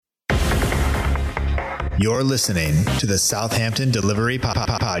You're listening to the Southampton Delivery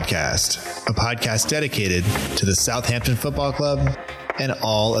Podcast, a podcast dedicated to the Southampton Football Club and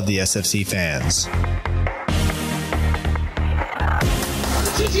all of the SFC fans.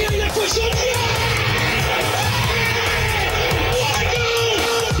 If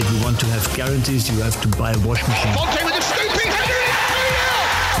you want to have guarantees, you have to buy a washing machine. Fonte with a scooping header,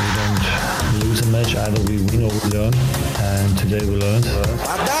 We don't lose a match, either we win or we learn. And today we learned.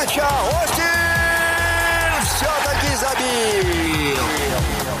 Отдача, Остин все-таки забил.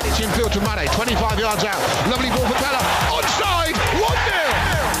 It's infield to Mane, 25 yards out. Lovely ball for Bella. Onside, 1-0.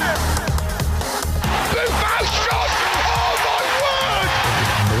 Buffon shot. Oh my word.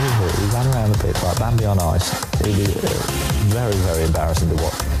 Unbelievable. We ran around the pitch like Bambi on ice. It was very, very embarrassing to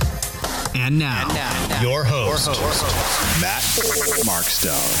watch. And now, your host, Matt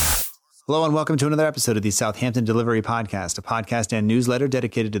Markstone. Hello and welcome to another episode of the Southampton Delivery Podcast, a podcast and newsletter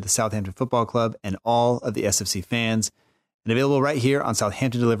dedicated to the Southampton Football Club and all of the SFC fans, and available right here on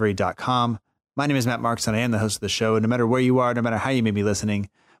southamptondelivery.com. My name is Matt Markstone. I am the host of the show, and no matter where you are, no matter how you may be listening,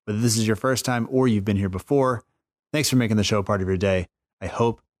 whether this is your first time or you've been here before, thanks for making the show part of your day. I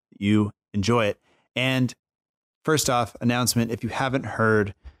hope you enjoy it. And first off, announcement, if you haven't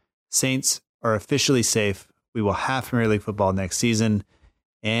heard, Saints are officially safe. We will have Premier League football next season,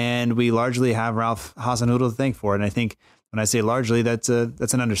 and we largely have Ralph Hasenhüttl to thank for it. And I think when I say largely, that's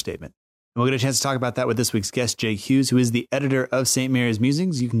an understatement. And we'll get a chance to talk about that with this week's guest, Jake Hughes, who is the editor of St. Mary's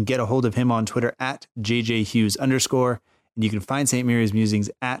Musings. You can get a hold of him on Twitter at JJHughes_, and you can find St. Mary's Musings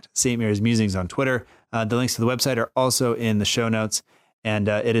at St. Mary's Musings on Twitter. The links to the website are also in the show notes, and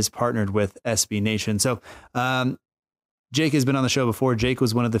it is partnered with SB Nation. So Jake has been on the show before. Jake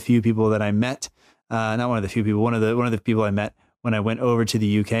was one of the few people that I met, not one of the few people, one of the people I met when I went over to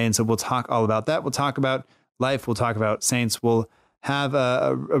the UK. And so we'll talk all about that. We'll talk about life. We'll talk about Saints. We'll have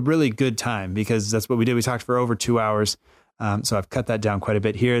a really good time because that's what we did. We talked for over 2 hours. So I've cut that down quite a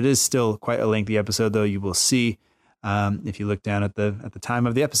bit here. It is still quite a lengthy episode, though. You will see if you look down at the time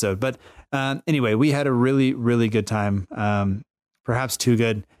of the episode. But anyway, we had a really, really good time. Perhaps too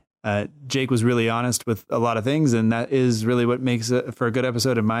good. Jake was really honest with a lot of things, and that is really what makes it for a good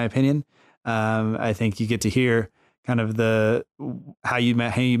episode, in my opinion. I think you get to hear kind of how you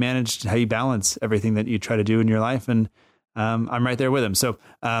managed, how you balance everything that you try to do in your life, and I'm right there with him. So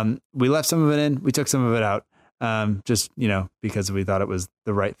we left some of it in, we took some of it out, just because we thought it was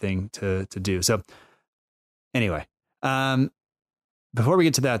the right thing to do. So anyway, before we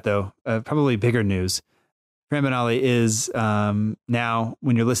get to that, though, probably bigger news. Fran Benali is now,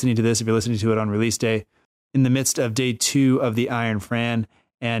 when you're listening to this, if you're listening to it on release day, in the midst of day 2 of the Iron Fran.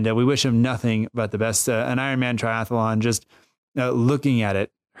 And we wish him nothing but the best. An Ironman triathlon, just looking at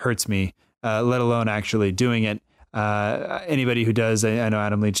it hurts me, let alone actually doing it. Anybody who does, I know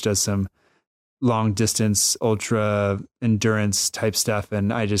Adam Leach does some long distance, ultra endurance type stuff.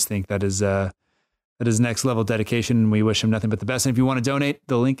 And I just think that is next level dedication. We wish him nothing but the best. And if you want to donate,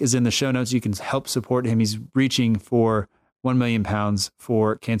 the link is in the show notes. You can help support him. He's reaching for £1 million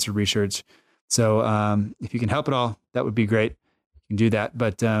for cancer research. So if you can help at all, that would be great. You can do that.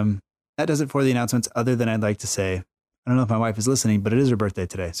 But that does it for the announcements, other than I'd like to say, I don't know if my wife is listening, but it is her birthday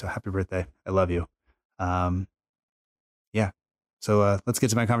today. So happy birthday. I love you. Yeah. So let's get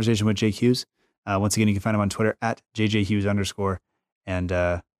to my conversation with Jake Hughes. Once again, you can find him on Twitter at JJHughes_.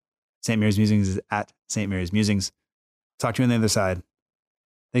 And St. Mary's Musings is at St. Mary's Musings. Talk to you on the other side.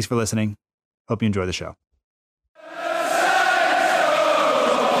 Thanks for listening. Hope you enjoy the show.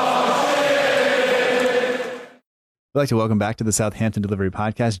 I'd like to welcome back to the Southampton Delivery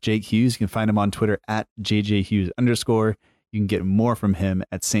Podcast, Jake Hughes. You can find him on Twitter at JJHughes_. You can get more from him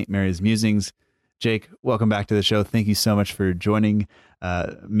at St. Mary's Musings. Jake, welcome back to the show. Thank you so much for joining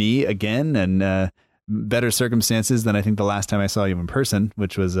me again, and better circumstances than I think the last time I saw you in person,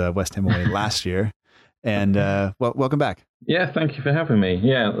 which was West Ham away last year. And welcome back. Yeah, thank you for having me.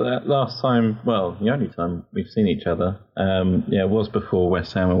 Yeah, last time, well, the only time we've seen each other, it was before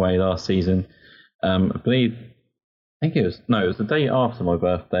West Ham away last season. I think it was the day after my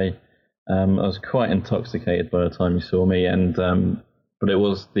birthday. I was quite intoxicated by the time you saw me, but it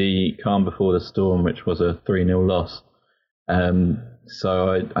was the calm before the storm, which was a 3-0 loss.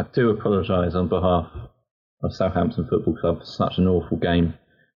 So I do apologise on behalf of Southampton Football Club for such an awful game.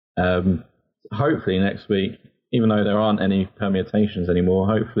 Hopefully next week, even though there aren't any permutations anymore,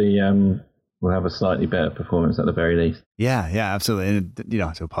 hopefully we'll have a slightly better performance at the very least. Yeah, absolutely. And you don't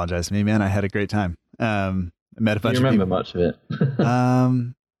have to apologise to me, man. I had a great time. I met a bunch of people. Do you remember much of it?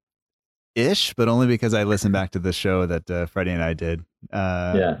 Ish, but only because I listened back to the show that Freddie and I did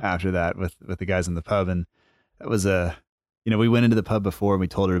after that with the guys in the pub, and that was a we went into the pub before and we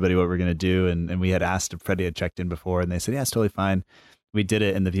told everybody what we were going to do. And we had asked if Freddie had checked in before, and they said, yeah, it's totally fine. We did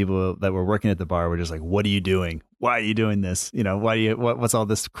it. And the people that were working at the bar were just like, what are you doing? Why are you doing this? What's all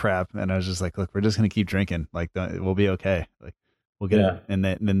this crap? And I was just like, look, we're just going to keep drinking. Like, we'll be okay. Like, we'll get it. And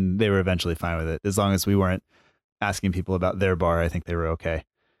then they were eventually fine with it. As long as we weren't asking people about their bar, I think they were okay.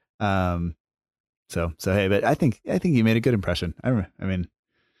 So hey, but I think you made a good impression. I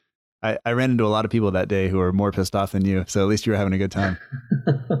ran into a lot of people that day who were more pissed off than you. So at least you were having a good time.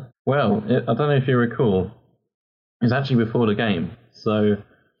 Well, I don't know if you recall, it was actually before the game. So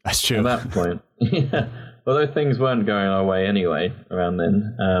that's true. At that point, although things weren't going our way anyway around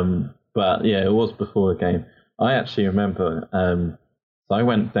then. But yeah, it was before the game. I actually remember, so I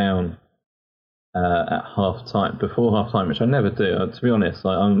went down at before half time, which I never do. To be honest,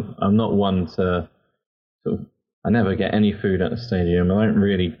 I'm not one to I never get any food at the stadium. I don't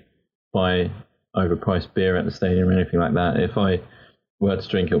really buy overpriced beer at the stadium or anything like that. If I were to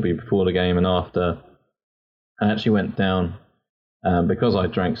drink, it'll be before the game and after. I actually went down because I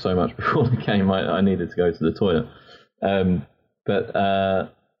drank so much before the game. I needed to go to the toilet, so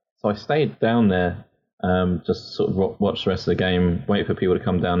I stayed down there, just sort of watch the rest of the game, wait for people to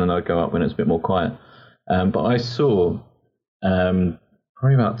come down, and I'd go up when it's a bit more quiet. But I saw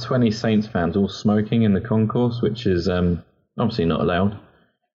probably about 20 Saints fans all smoking in the concourse, which is obviously not allowed.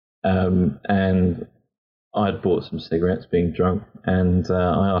 And I'd bought some cigarettes, being drunk, and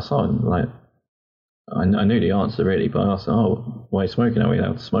I asked, I knew the answer really, but I asked, why are you smoking? Are we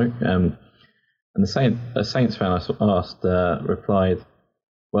allowed to smoke? And a Saints fan I asked replied,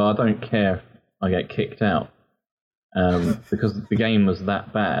 well, I don't care if I get kicked out, because the game was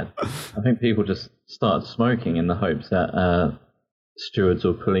that bad. I think people just started smoking in the hopes that stewards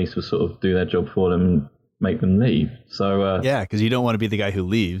or police would sort of do their job for them and make them leave. So yeah, because you don't want to be the guy who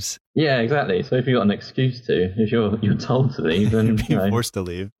leaves. Yeah, exactly. So if you've got an excuse to, if you're told to leave, then you're being forced to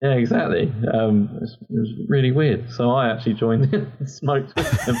leave. Yeah, exactly. It was really weird. So I actually joined in and smoked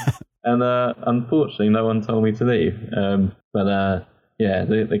with them, and unfortunately, no one told me to leave. Yeah,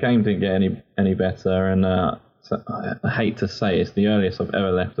 the game didn't get any better, and so I hate to say it's the earliest I've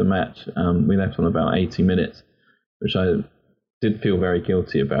ever left a match. We left on about 80 minutes, which I did feel very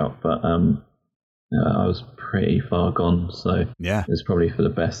guilty about, but I was pretty far gone, so yeah, it was probably for the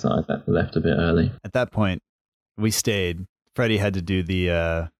best that I left a bit early. At that point, we stayed. Freddie had to do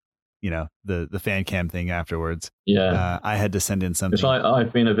the fan cam thing afterwards. Yeah, I had to send in something. Which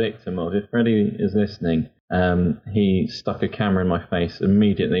I've been a victim of. If Freddie is listening, he stuck a camera in my face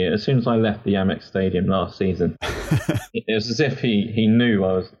immediately as soon as I left the Amex Stadium last season. It was as if he knew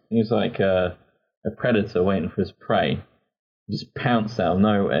he was like a predator waiting for his prey. He just pounced out of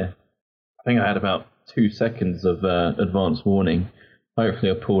nowhere. I think I had about 2 seconds of advance warning.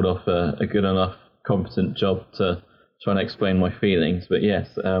 Hopefully I pulled off a good enough, competent job to try and explain my feelings. But yes,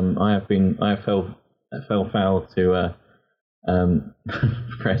 I fell foul to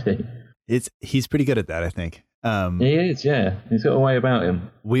Freddie. He's pretty good at that, I think. He is, yeah. He's got a way about him.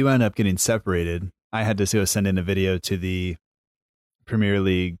 We wound up getting separated. I had to send in a video to the Premier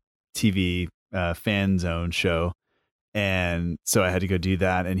League TV fan zone show. And so I had to go do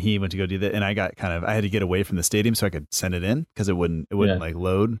that, and he went to go do that, and I had to get away from the stadium so I could send it in because it wouldn't like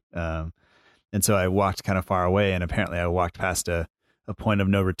load. And so I walked kind of far away, and apparently I walked past a point of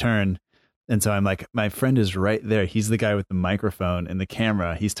no return. And so I'm like, my friend is right there. He's the guy with the microphone and the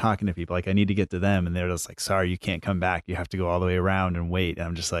camera. He's talking to people. Like, I need to get to them. And they're just like, sorry, you can't come back. You have to go all the way around and wait. And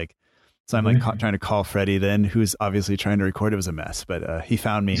I'm just like, so I'm like trying to call Freddie then, who's obviously trying to record. It was a mess, but he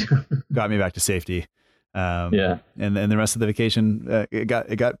found me, got me back to safety. And the rest of the vacation, it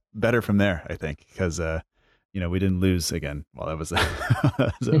got better from there, I think, because, we didn't lose again while I was,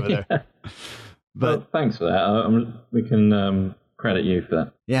 over there. But well, thanks for that. We can credit you for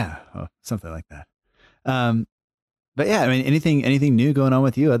that. Yeah, something like that. But yeah, I mean, anything new going on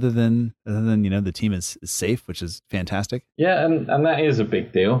with you other than the team is safe, which is fantastic. Yeah, and that is a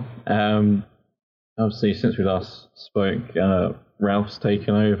big deal. Obviously, since we last spoke, Ralph's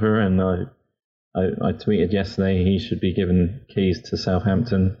taken over, and I tweeted yesterday he should be given keys to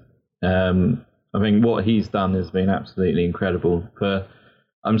Southampton. I think what he's done has been absolutely incredible.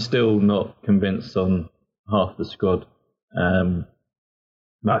 I'm still not convinced on half the squad.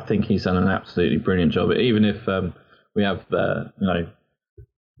 I think he's done an absolutely brilliant job. Even if we have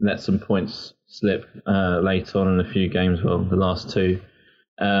let some points slip late on in a few games, well, the last two,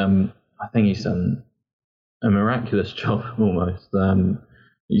 I think he's done a miraculous job almost.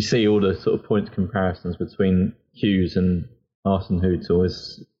 You see all the sort of points comparisons between Hughes and Hasenhüttl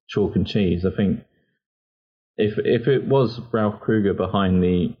as chalk and cheese. I think if it was Ralph Kruger behind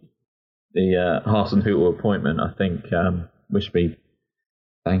the Hasenhüttl appointment, I think be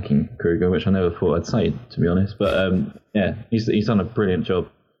thanking Kruger, which I never thought I'd say, to be honest. But yeah, he's done a brilliant job.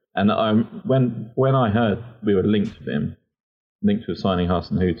 And when I heard we were linked with signing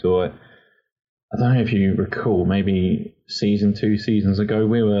Hasenhüttl, I don't know if you recall, maybe 2 seasons ago,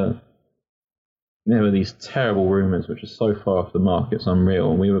 there were these terrible rumours which are so far off the mark, it's unreal.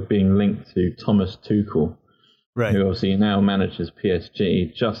 And we were being linked to Thomas Tuchel, right, who obviously now manages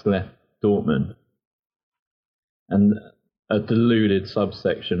PSG, just left Dortmund. And a deluded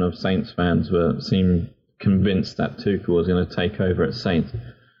subsection of Saints fans seemed convinced that Tuchel was going to take over at Saints,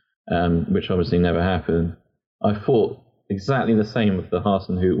 which obviously never happened. I thought exactly the same with the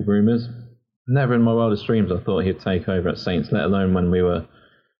Hasenhüttl rumours. Never in my wildest dreams I thought he'd take over at Saints, let alone when we were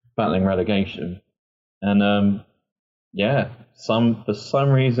battling relegation. And for some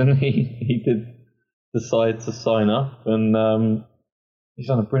reason he did decide to sign up, and he's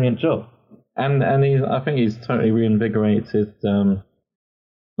done a brilliant job. And I think he's totally reinvigorated not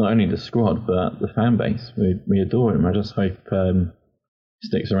only the squad but the fan base. We adore him. I just hope he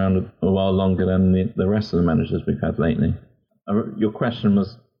sticks around a while longer than the rest of the managers we've had lately. Your question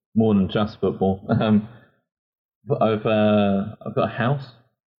was more than just football. But I've got a house.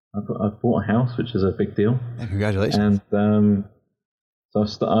 I've bought a house, which is a big deal. Yeah, congratulations. And so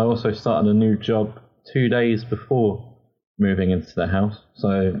I also started a new job 2 days before moving into the house.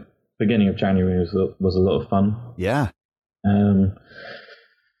 So beginning of January was a lot of fun. Yeah. So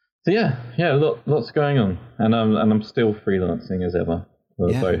lots going on, and I'm still freelancing as ever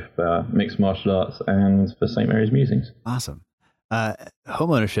for both mixed martial arts and for St. Mary's Musings. Awesome.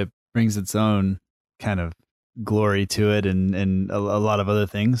 Homeownership brings its own kind of glory to it, and a lot of other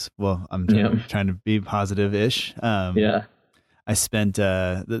things. Well, I'm trying to be positive-ish. I spent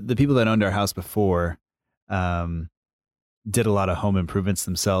the people that owned our house before did a lot of home improvements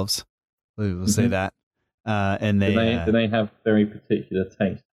themselves. We'll say that. And do they have very particular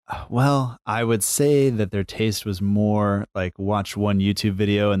taste? Well, I would say that their taste was more like watch one YouTube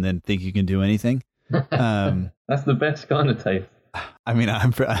video and then think you can do anything. That's the best kind of taste. I mean,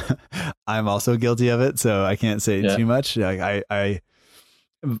 I'm also guilty of it, so I can't say too much.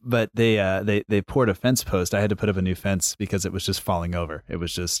 But they poured a fence post. I had to put up a new fence because it was just falling over. It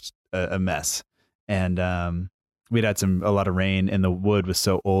was just a mess, and we'd had a lot of rain, and the wood was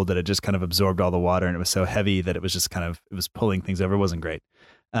so old that it just kind of absorbed all the water, and it was so heavy that it was just it was pulling things over. It wasn't great.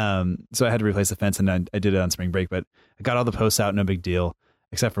 So I had to replace the fence, and I did it on spring break. But I got all the posts out, no big deal,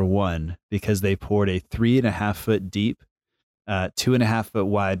 except for one, because they poured a 3.5 foot deep, 2.5 foot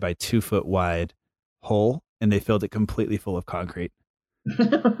wide by 2 foot wide hole, and they filled it completely full of concrete.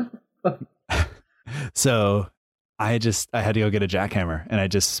 So I had to go get a jackhammer, and I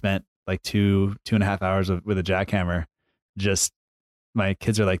just spent like 2.5 hours with a jackhammer. Just, my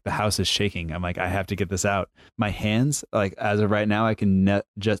kids are like, the house is shaking. I'm like, I have to get this out. My hands, like as of right now, I can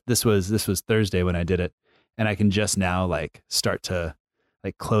this was Thursday when I did it, and I can just now like start to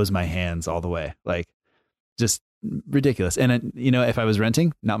like close my hands all the way, like just ridiculous. And if I was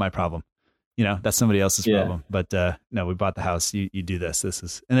renting, not my problem. That's somebody else's problem. But no, we bought the house. You do this.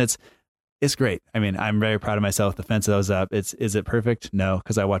 And it's great. I mean, I'm very proud of myself. The fence that was up. Is it perfect? No,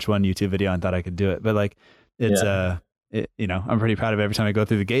 because I watched one YouTube video and thought I could do it. But like, it's I'm pretty proud of it. Every time I go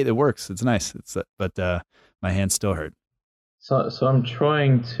through the gate, it works. It's nice. But my hands still hurt. So I'm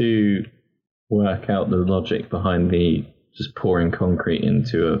trying to work out the logic behind the just pouring concrete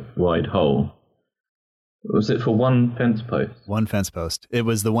into a wide hole. Was it for one fence post? One fence post. It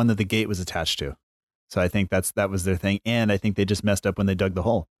was the one that the gate was attached to. So I think that was their thing. And I think they just messed up when they dug the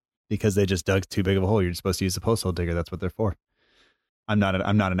hole, because they just dug too big of a hole. You're supposed to use a post hole digger. That's what they're for. I'm not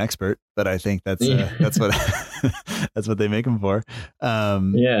an expert, but I think that's what that's what they make them for.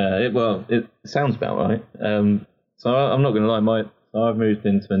 It sounds about right. So I'm not going to lie. I've moved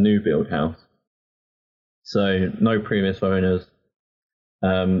into a new build house, so no previous owners.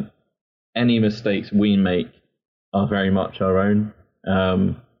 Any mistakes we make are very much our own,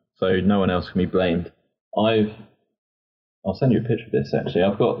 so no one else can be blamed. I'll send you a picture of this, actually.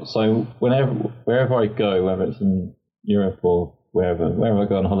 Wherever I go, whether it's in Europe or wherever I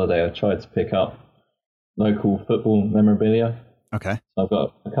go on holiday, I try to pick up local football memorabilia. Okay. So I've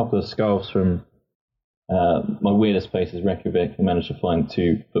got a couple of scarves from my weirdest place is Reykjavik. I managed to find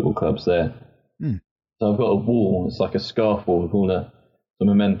 2 football clubs there. So I've got a wall. It's like a scarf wall with all the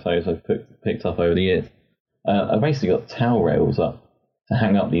mementos I've picked up over the years. I've basically got towel rails up to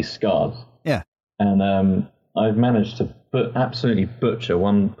hang up these scarves. Yeah. And I've managed to absolutely butcher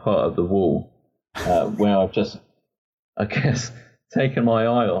one part of the wall where I've just, I guess, taken my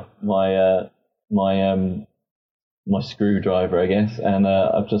eye off my screwdriver, I guess, and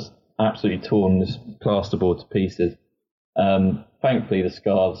I've just absolutely torn this plasterboard to pieces. Thankfully, the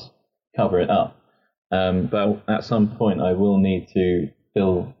scarves cover it up. But at some point, I will need to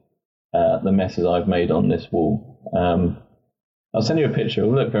fill the messes I've made on this wall. I'll send you a picture.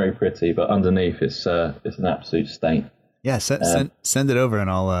 It'll look very pretty, but underneath it's an absolute state. Yeah, send it over, and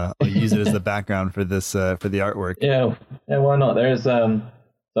I'll use it as the background for this for the artwork. Yeah, why not? There's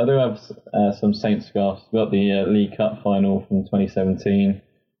so I do have some Saints scarves. We've got the League Cup final from 2017.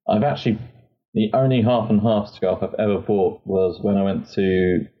 I've actually the only half and half scarf I've ever bought was when I went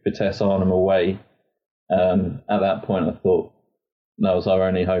to Vitesse Arnhem away. At that point, I thought that was our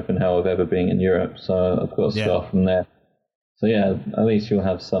only hope in hell of ever being in Europe. So I've got a scarf from there. So yeah, at least you'll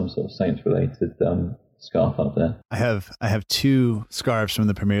have some sort of Saints related scarf up there. I have 2 scarves from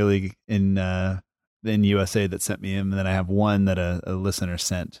the Premier League in USA that sent me in, and then I have one that a listener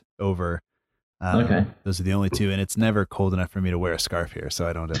sent over. Okay, those are the only 2, and it's never cold enough for me to wear a scarf here, so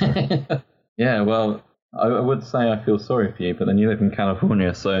I don't ever. Yeah, well, I would say I feel sorry for you, but then you live in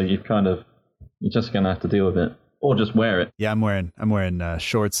California, so you're just going to have to deal with it, or just wear it. Yeah, I'm wearing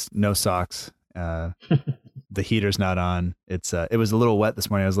shorts, no socks. The heater's not on. It was a little wet this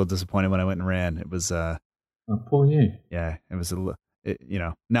morning. I was a little disappointed when I went and ran. It was oh, poor you. Yeah, it was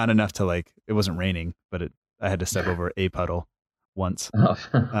not enough to it wasn't raining, but I had to step over a puddle once. Rough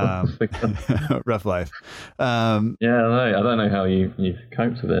life. Yeah, I don't know how you've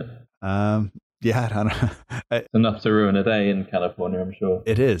coped with it. Yeah, I don't know. It's enough to ruin a day in California, I'm sure.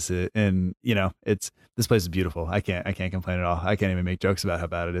 It is, and this place is beautiful. I can't complain at all. I can't even make jokes about how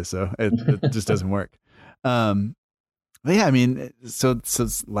bad it is, so it just doesn't work. But yeah, I mean, so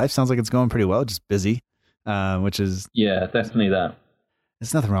life sounds like it's going pretty well, just busy, which is definitely that.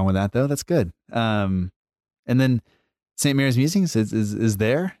 There's nothing wrong with that though. That's good. And then St. Mary's Musings is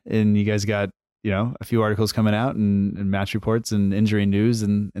there, and you guys got a few articles coming out and match reports and injury news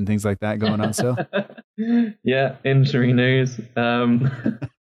and things like that going on still. Yeah, injury news.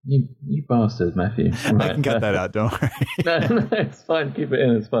 You bastard, Matthew. Right. I can cut that out, don't worry. No, it's fine. Keep it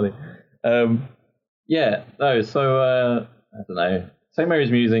in. It's funny. So I don't know. St.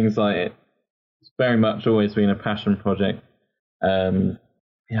 Mary's Musings, it's very much always been a passion project.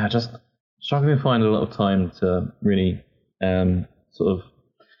 Just struggling to find a lot of time to really sort of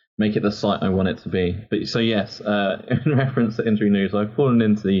make it the site I want it to be. But so yes, in reference to injury news, I've fallen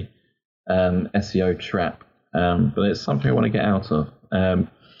into the SEO trap, but it's something I want to get out of.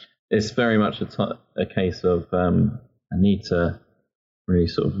 It's very much a case of I need to really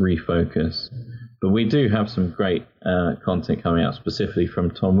sort of refocus. But we do have some great content coming out, specifically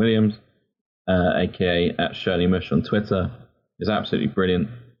from Tom Williams, aka at Shirley Mush on Twitter. He's absolutely brilliant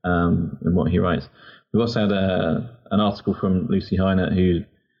in what he writes. We've also had an article from Lucy Hynett, who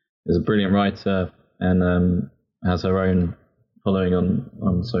is a brilliant writer and has her own following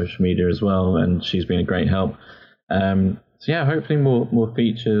on social media as well, and she's been a great help. Hopefully more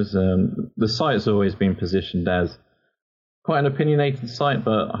features. The site's always been positioned as quite an opinionated site,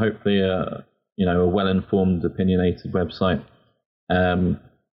 but hopefully a well-informed, opinionated website. I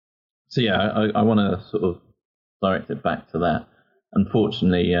want to sort of direct it back to that.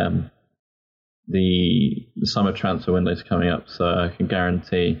 Unfortunately, the summer transfer window is coming up, so I can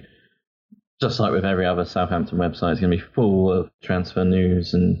guarantee, just like with every other Southampton website, it's going to be full of transfer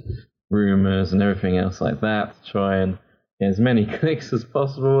news and rumours and everything else like that to try and get as many clicks as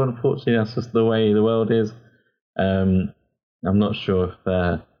possible. Unfortunately, that's just the way the world is. I'm not sure if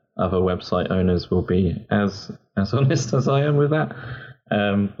other website owners will be as honest as I am with that.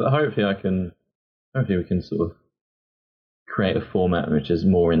 But hopefully we can sort of create a format which is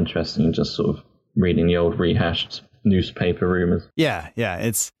more interesting than just sort of reading the old rehashed newspaper rumors. Yeah.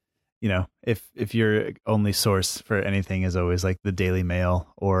 It's, if your only source for anything is always like the Daily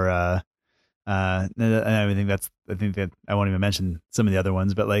Mail or, and I think that I won't even mention some of the other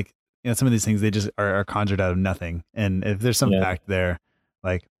ones, but some of these things, they just are conjured out of nothing. And if there's some fact there,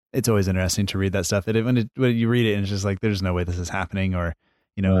 it's always interesting to read that stuff. When you read it and it's just like, there's no way this is happening, or,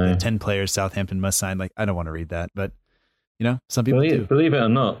 the 10 players Southampton must sign. I don't want to read that, but some people do. Believe it or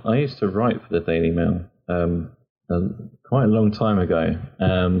not, I used to write for the Daily Mail quite a long time ago,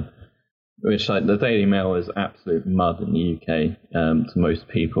 which the Daily Mail is absolute mud in the UK to most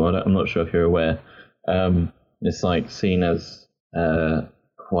people. I'm not sure if you're aware. It's seen as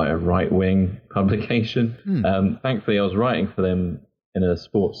quite a right-wing publication. Thankfully, I was writing for them in a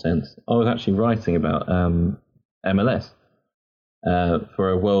sports sense. I was actually writing about MLS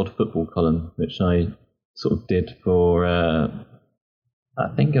for a world football column, which I sort of did for I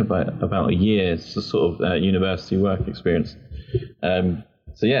think about a year. It's a sort of university work experience.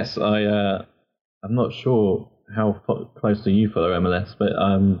 So yes, I'm not sure how closely you follow MLS, but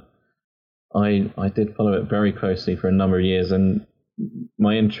I did follow it very closely for a number of years, and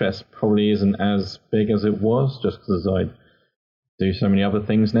my interest probably isn't as big as it was, just because I do so many other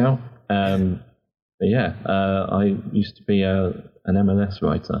things now. But yeah, I used to be an MLS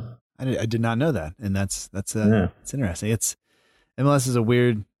writer. I did not know that, and that's it's interesting. MLS is a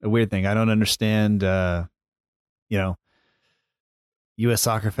weird thing. I don't understand. U.S.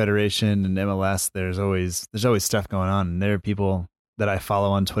 Soccer Federation and MLS. There's always stuff going on, and there are people that I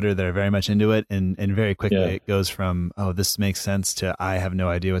follow on Twitter that are very much into it, and very quickly it goes from, oh, this makes sense, to I have no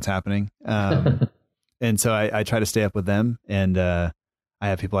idea what's happening. And so I try to stay up with them, and I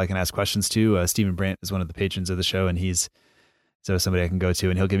have people I can ask questions to. Stephen Brandt is one of the patrons of the show, and he's somebody I can go to,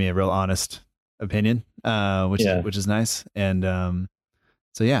 and he'll give me a real honest opinion, which is nice. And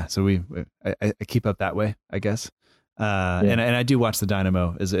so I keep up that way, I guess. And I do watch the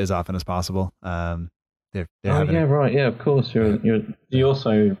Dynamo as often as possible. Right. Yeah, of course. You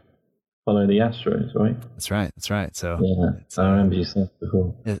also follow the Astros, right? That's right. So I remember you saying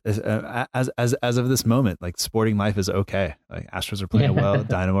before. As of this moment, like, sporting life is okay. Like, Astros are playing well,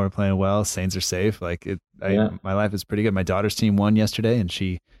 Dynamo are playing well, Saints are safe. Like, my life is pretty good. My daughter's team won yesterday, and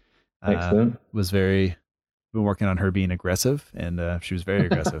she was been working on her being aggressive, and she was very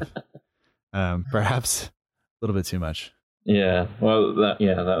aggressive. Perhaps a little bit too much. Yeah. Well, that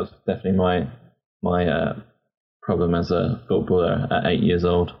was definitely my problem as a footballer at 8 years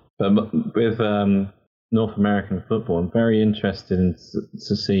old. But with North American football, I'm very interested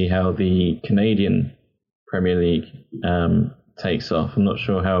to see how the Canadian Premier League takes off. I'm not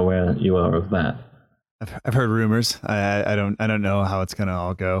sure how aware you are of that. I've heard rumors. I don't know how it's going to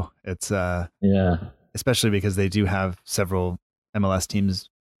all go. It's especially because they do have several MLS teams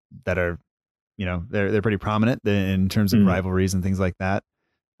that are, they're pretty prominent in terms of rivalries and things like that.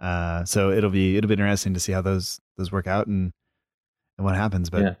 So it'll be interesting to see how those work out and what happens.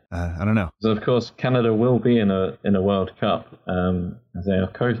 But I don't know. So of course Canada will be in a World Cup, as they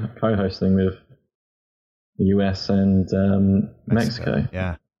are co-hosting with the US and Mexico.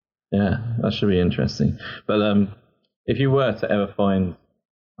 Yeah, that should be interesting. But if you were to ever find,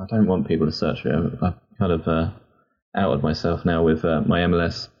 I don't want people to search for it. I've kind of outed myself now with my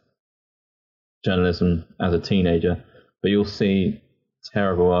MLS journalism as a teenager, but you'll see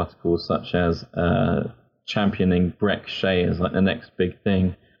terrible articles such as championing Breck Shea as like the next big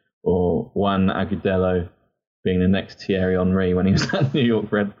thing, or Juan Agudelo being the next Thierry Henry when he was at New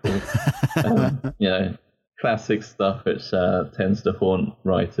York Red Bull. Classic stuff which tends to haunt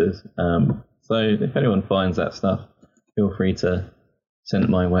writers. So if anyone finds that stuff, feel free to send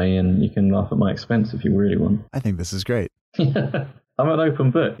it my way, and you can laugh at my expense if you really want. I think this is great. I'm an open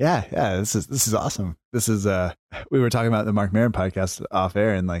book. Yeah. This is awesome. This is we were talking about the Mark Maron podcast off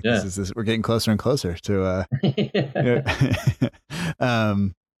air, and like this we're getting closer and closer to.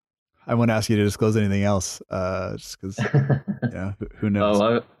 I won't ask you to disclose anything else, just because who knows.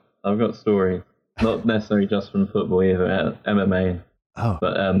 Oh, I've got stories, not necessarily just from football, either MMA. Oh,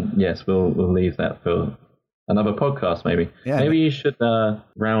 but yes, we'll leave that for another podcast, maybe. Yeah, maybe you should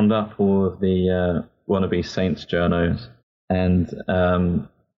round up all of the wannabe Saints journos. And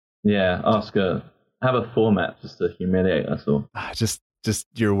have a format just to humiliate us all. Just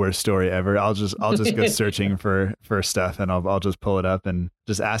your worst story ever. I'll just go searching for stuff, and I'll just pull it up and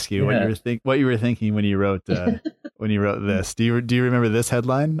just ask you what you were thinking when you wrote this. Do you remember this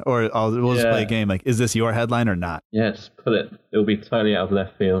headline? Or we'll just play a game. Like, is this your headline or not? Yeah, just put it. It'll be totally out of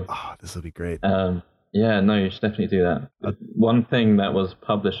left field. Oh, this will be great. You should definitely do that. One thing that was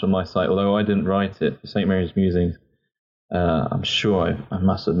published on my site, although I didn't write it, St. Mary's Musings. I'm sure I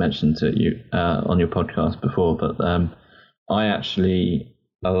must have mentioned to you on your podcast before, but I actually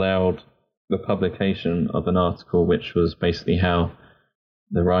allowed the publication of an article which was basically how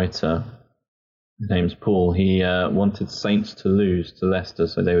the writer, his name's Paul, he wanted Saints to lose to Leicester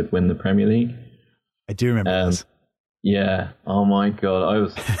so they would win the Premier League. I do remember this. Yeah. Oh my God. I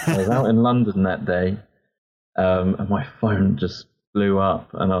was out in London that day, and my phone just blew up,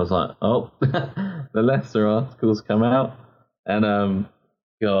 and I was like, oh, the Leicester articles come out, and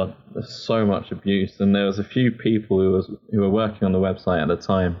God, there's so much abuse. And there was a few people who were working on the website at the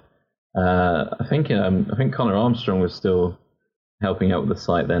time. I think Connor Armstrong was still helping out with the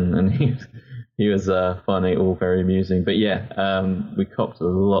site then, and he was finding it all very amusing. But we copped a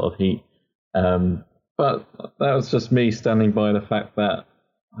lot of heat. But that was just me standing by the fact that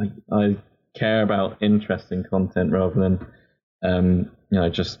I care about interesting content rather than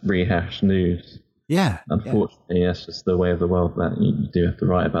just rehash news. Yeah. Unfortunately, that's just the way of the world that you do have to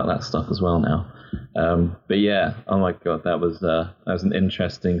write about that stuff as well now. But oh my God, that was an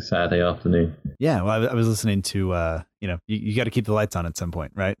interesting Saturday afternoon. Yeah, well, I was listening to you got to keep the lights on at some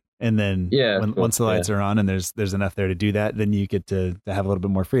point, right? And then once the lights are on and there's enough there to do that, then you get to have a little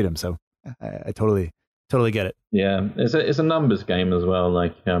bit more freedom. So I totally get it. Yeah, it's a numbers game as well.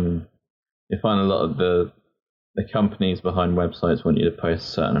 Like you find a lot of the companies behind websites want you to post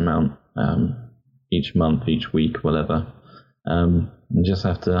a certain amount each month, each week, whatever. You just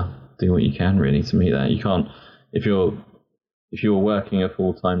have to do what you can really to meet that. You can't if you're working a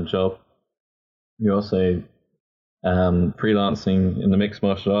full-time job, you're also freelancing in the mixed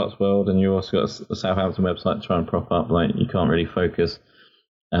martial arts world, and you also got a Southampton website to try and prop up. Like, you can't really focus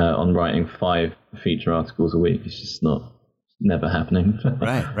on writing 5 feature articles a week. It's just never happening.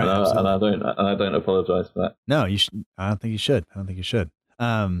 Right. and I don't apologize for that. No, you should. I don't think you should.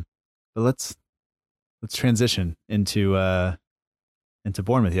 But let's transition into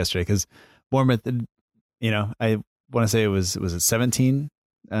Bournemouth yesterday, because Bournemouth, I want to say it was 17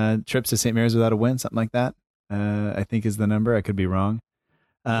 trips to St. Mary's without a win, something like that. I think is the number. I could be wrong.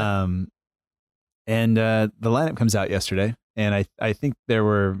 And the lineup comes out yesterday, and I think there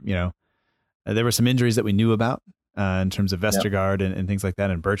were some injuries that we knew about in terms of Vestergaard and things like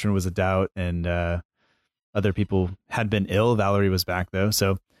that. And Bertrand was a doubt, and other people had been ill. Valerie was back though,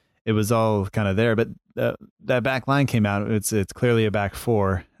 so it was all kind of there. But that back line came out. It's clearly a back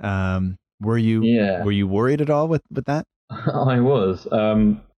four. Were you worried at all with that? I was.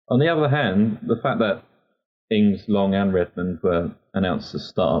 On the other hand, the fact that Ings, Long, and Redmond were announced to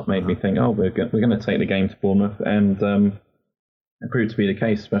start made me think, we're going to take the game to Bournemouth, and it proved to be the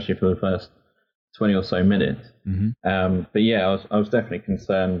case, especially for the first 20 or so minutes. Mm-hmm. But yeah, I was definitely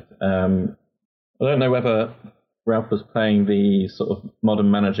concerned. I don't know whether Ralph was playing the sort of modern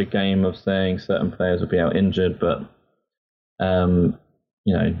manager game of saying certain players would be out injured, but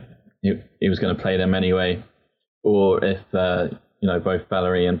he was going to play them anyway, or if both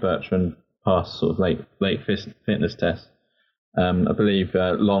Valerie and Bertrand passed sort of late fitness tests. I believe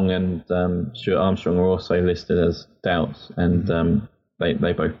Long and Stuart Armstrong were also listed as doubts, and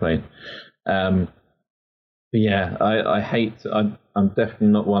they both played. But yeah, I'm definitely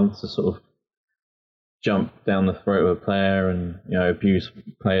not one to sort of jump down the throat of a player and abuse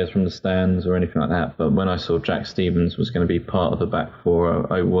players from the stands or anything like that. But when I saw Jack Stephens was going to be part of the back four,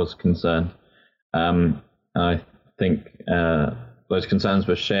 I was concerned. I think those concerns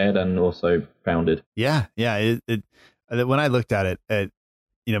were shared and also founded. Yeah. When I looked at it,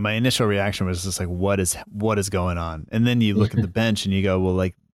 my initial reaction was just like, what is going on? And then you look at the bench and you go, well,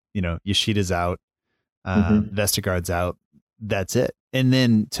 Yoshida's out, Vestergaard's out. That's it. And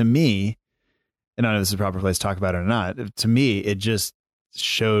then to me, and I don't know if this is the proper place to talk about it or not, to me, it just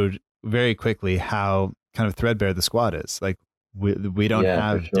showed very quickly how kind of threadbare the squad is. Like, we don't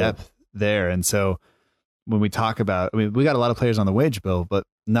have depth there. And so when we talk about, we got a lot of players on the wage bill, but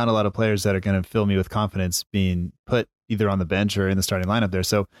not a lot of players that are going to fill me with confidence being put either on the bench or in the starting lineup there.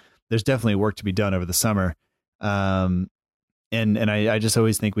 So there's definitely work to be done over the summer. And I just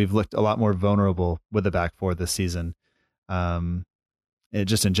always think we've looked a lot more vulnerable with the back four this season,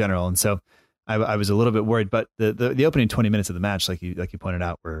 just in general. And so I was a little bit worried, but the opening 20 minutes of the match, like you pointed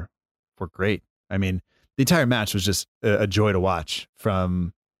out, were great. I mean, the entire match was just a joy to watch,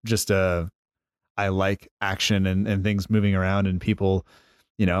 from just I like action and things moving around and people,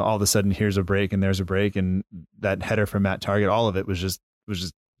 all of a sudden here's a break and there's a break, and that header from Matt Targett, all of it was just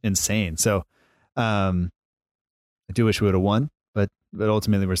insane. So I do wish we would have won, but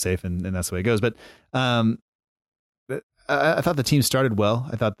ultimately we're safe, and that's the way it goes. But I thought the team started well.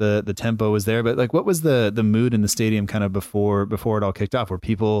 I thought the tempo was there, but what was the mood in the stadium kind of before it all kicked off? Were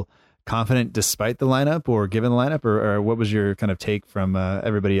people confident despite the lineup, or given the lineup, or what was your kind of take from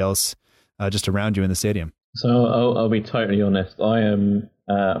everybody else just around you in the stadium? So I'll be totally honest. I am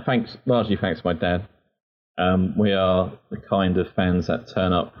largely thanks to my dad. We are the kind of fans that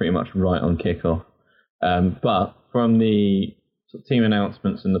turn up pretty much right on kickoff. But from the team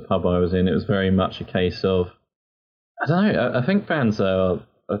announcements in the pub I was in, it was very much a case of, I don't know, I think fans are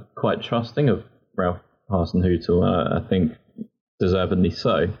quite trusting of Ralph Hasenhüttl. I think deservedly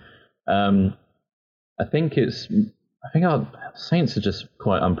so. I think our Saints are just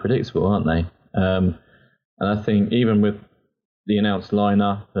quite unpredictable, aren't they? And I think even with the announced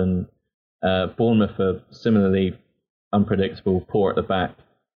lineup, and Bournemouth are similarly unpredictable, poor at the back,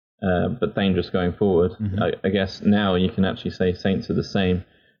 but dangerous going forward. I guess now you can actually say Saints are the same,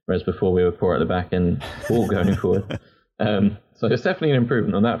 whereas before we were poor at the back and poor going forward. So it's definitely an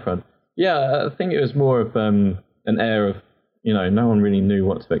improvement on that front. Yeah, I think it was more of an air of, no one really knew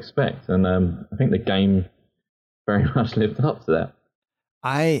what to expect. And I think the game very much lived up to that.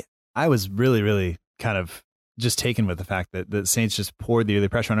 I was really, really kind of just taken with the fact that the Saints just poured the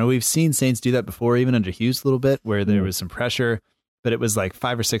pressure on. We've seen Saints do that before, even under Hughes a little bit, where there was some pressure. but it was like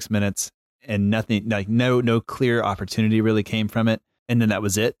 5 or 6 minutes and nothing, like no clear opportunity really came from it. And then that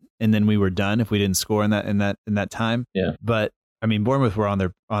was it. And then we were done if we didn't score in that time. Yeah. But I mean, Bournemouth were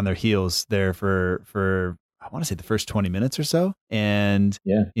on their heels there for I want to say the first 20 minutes or so. And,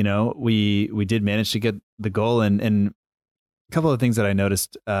 you know, we did manage to get the goal. And a couple of things that I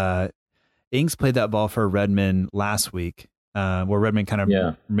noticed, Ings played that ball for Redmond last week, where Redmond kind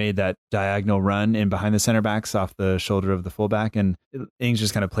of made that diagonal run in behind the center backs off the shoulder of the fullback. And Ings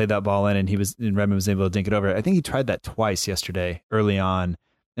just kind of played that ball in, and Redmond was able to dink it over. I think he tried that twice yesterday early on,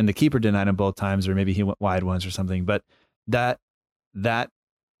 and the keeper denied him both times, or maybe he went wide once or something. But that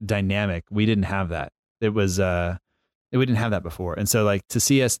dynamic, we didn't have that. It was we didn't have that before. And so like to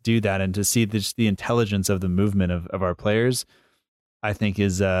see us do that and to see the intelligence of the movement of our players, I think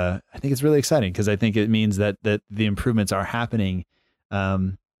it's really exciting, because I think it means that the improvements are happening.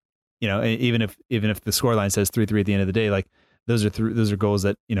 You know, even if the scoreline says 3-3 at the end of the day, like those are goals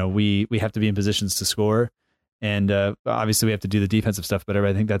that, you know, we have to be in positions to score. And obviously we have to do the defensive stuff, but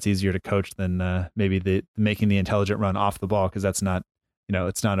I think that's easier to coach than maybe making the intelligent run off the ball, because that's not, you know,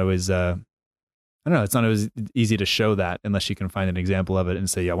 it's not always I don't know, it's not always easy to show that unless you can find an example of it and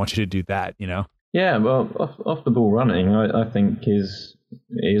say, yeah, I want you to do that, you know? Yeah, well, off the ball running, I think is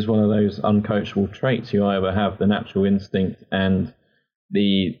one of those uncoachable traits. You either have the natural instinct and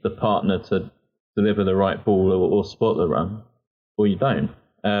the partner to deliver the right ball or spot the run, or you don't.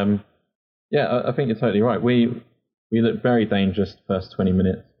 Yeah, I think you're totally right. We looked very dangerous the first 20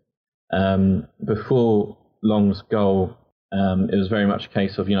 minutes. Before Long's goal, it was very much a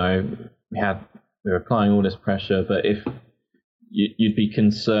case of, you know, we were applying all this pressure, but if you'd be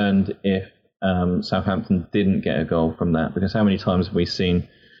concerned if Southampton didn't get a goal from that, because how many times have we seen,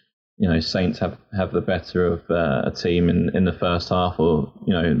 you know, Saints have the better of a team in the first half, or,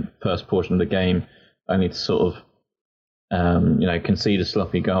 you know, first portion of the game, only to sort of you know, concede a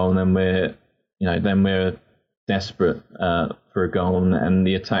sloppy goal, and then we're desperate for a goal, and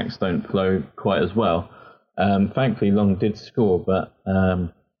the attacks don't flow quite as well. Thankfully, Long did score, but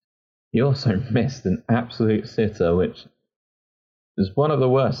he also missed an absolute sitter, which is one of the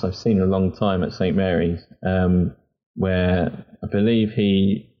worst I've seen in a long time at St Mary's, where I believe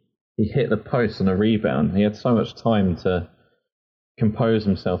he hit the post on a rebound. He had so much time to compose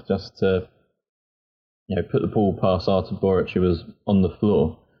himself just to, you know, put the ball past Artur Boruc, who was on the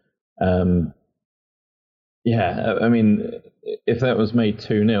floor. Yeah, I mean, if that was made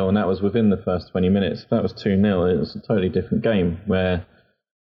 2-0 and that was within the first 20 minutes, if that was 2-0, it was a totally different game, where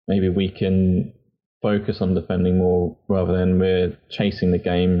maybe we can focus on defending more rather than we're chasing the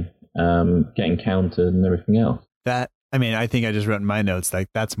game, getting countered and everything else. That, I mean, I think I just wrote in my notes, like,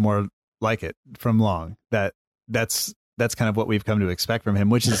 that's more like it from Long. That's kind of what we've come to expect from him,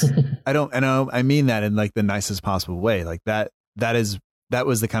 which is, I mean that in like the nicest possible way. Like that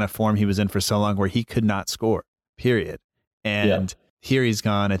was the kind of form he was in for so long, where he could not score, period. And here he's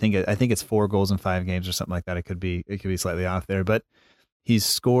gone. I think it's 4 goals in 5 games or something like that. It could be slightly off there, but he's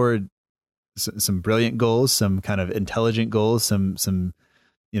scored some brilliant goals, some kind of intelligent goals, some,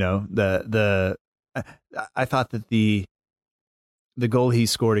 you know, I thought that the goal he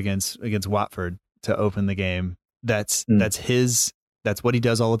scored against Watford to open the game, that's what he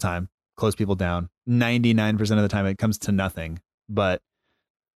does all the time. Close people down. 99% of the time it comes to nothing, but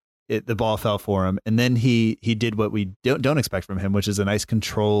the ball fell for him. And then he did what we don't expect from him, which is a nice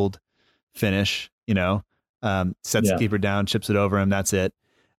controlled finish, you know, sets the keeper down, chips it over him. That's it.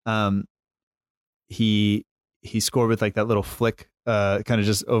 He scored with like that little flick, kind of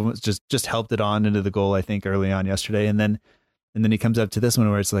just helped it on into the goal, I think, early on yesterday. And then he comes up to this one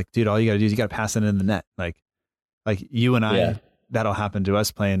where it's like, dude, all you got to do is you got to pass it in the net. Like you and I, that'll happen to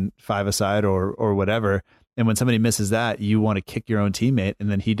us playing 5-a-side or whatever. And when somebody misses that, you want to kick your own teammate, and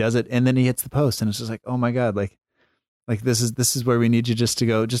then he does it, and then he hits the post, and it's just like, oh my God, like this is where we need you just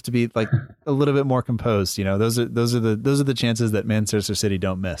to be like a little bit more composed. You know, those are the chances that Manchester City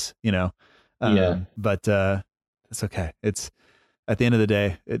don't miss. You know, but it's okay. It's at the end of the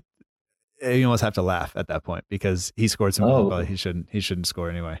day, you almost have to laugh at that point, because he scored some goals, but he shouldn't score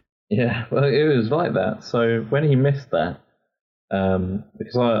anyway. Yeah, well, it was like that. So when he missed that,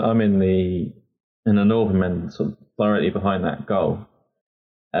 because I'm in the northern end, sort of directly behind that goal,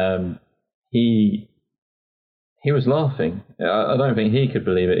 he was laughing. I don't think he could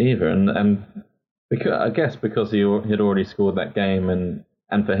believe it either, and because he had already scored that game, and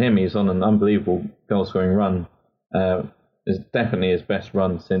for him, he's on an unbelievable goal scoring run. It's definitely his best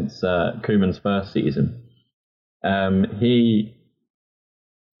run since Koeman's first season. I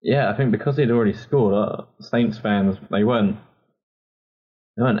think because he'd already scored, Saints fans, they weren't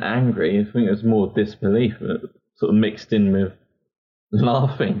angry. I think it was more disbelief, sort of mixed in with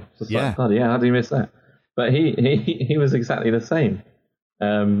laughing. Just like, bloody hell, how did you miss that? But he was exactly the same.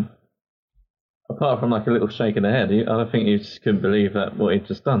 Apart from like a little shake in the head, I think he just couldn't believe that what he'd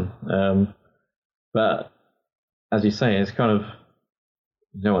just done. But as you say, it's kind of,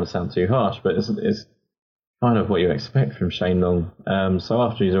 you don't want to sound too harsh, but it's kind of what you expect from Shane Long. So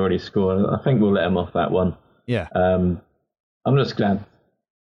after he's already scored, I think we'll let him off that one. Yeah. I'm just glad.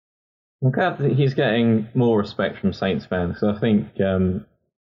 I'm glad that he's getting more respect from Saints fans. So I think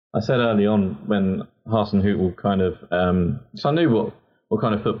I said early on when Hasenhüttl kind of, so I knew what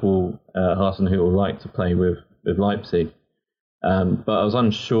kind of football Hasenhüttl liked to play with Leipzig, but I was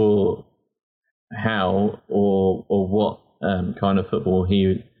unsure how or what kind of football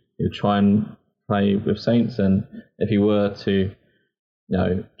he would try and play with Saints, and if he were to,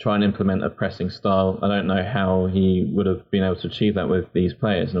 try and implement a pressing style, I don't know how he would have been able to achieve that with these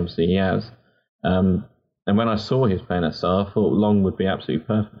players, and obviously he has. And when I saw he was playing that style, I thought Long would be absolutely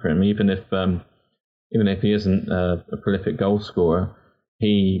perfect for him, even if he isn't a prolific goal scorer.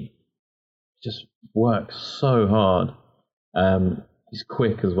 He just works so hard. He's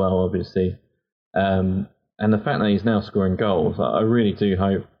quick as well, obviously. And the fact that he's now scoring goals, I really do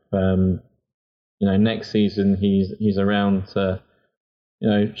hope, next season he's around to,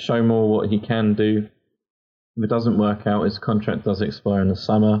 show more what he can do. If it doesn't work out, his contract does expire in the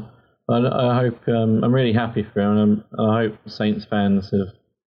summer. But I hope, I'm really happy for him. And I hope Saints fans have,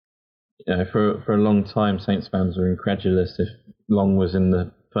 for a long time, Saints fans were incredulous if Long was in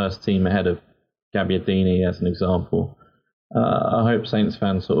the first team ahead of Gabbiadini, as an example. I hope Saints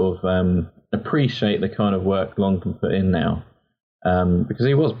fans sort of appreciate the kind of work Long can put in now, because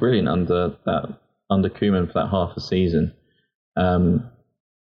he was brilliant under Koeman for that half a season.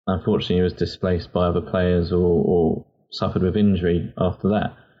 Unfortunately, he was displaced by other players or suffered with injury after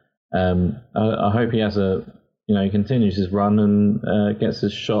that. I hope he has he continues his run and gets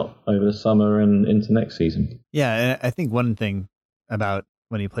his shot over the summer and into next season. Yeah, and I think one thing about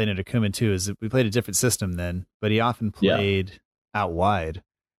when he played under Koeman too is that we played a different system then, but he often played out wide.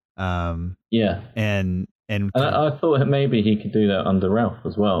 And I thought that maybe he could do that under Ralph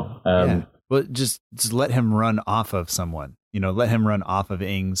as well. Well, just let him run off of someone. Let him run off of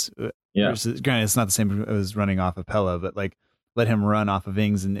Ings. Granted, it's not the same as running off of Pella, but like let him run off of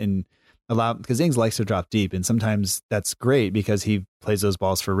Ings and allow, because Ings likes to drop deep, and sometimes that's great because he plays those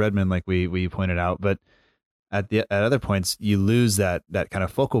balls for Redmond, like we pointed out. But at other points, you lose that kind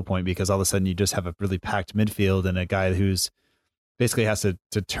of focal point because all of a sudden you just have a really packed midfield and a guy who's basically has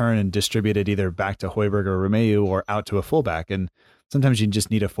to turn and distribute it either back to Højbjerg or Romeu or out to a fullback. And sometimes you just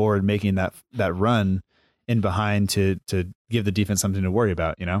need a forward making that run in behind to give the defense something to worry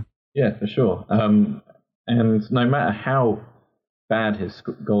about, Yeah, for sure. And no matter how bad his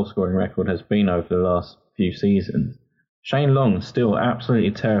goal scoring record has been over the last few seasons, Shane Long still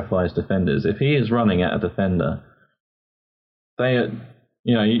absolutely terrifies defenders. If he is running at a defender,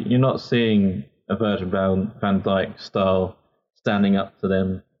 you're not seeing a Virgil van Dijk style standing up to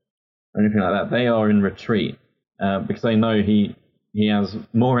them or anything like that. They are in retreat because they know he has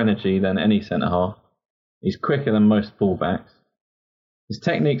more energy than any centre half. He's quicker than most fullbacks. His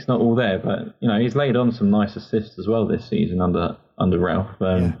technique's not all there, but he's laid on some nice assists as well this season under Ralph,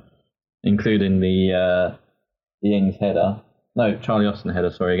 including the Ings header. No, Charlie Austin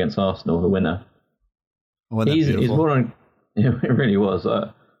header, against Arsenal, the winner. Oh, he's more on. It really was.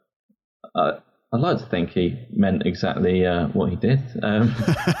 I'd like to think he meant exactly what he did.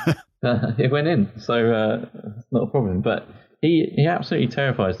 It went in, so it's not a problem. But he absolutely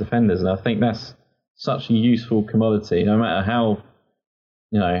terrifies defenders, and I think that's such a useful commodity. No matter how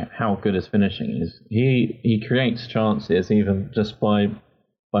good his finishing is, he creates chances even just by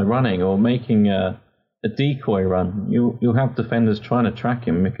running or making a decoy run. You'll have defenders trying to track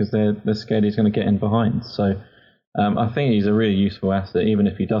him because they're scared he's going to get in behind. So I think he's a really useful asset, even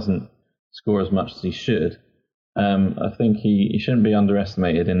if he doesn't score as much as he should. I think he shouldn't be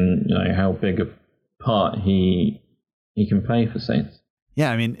underestimated in how big a part he can play for Saints.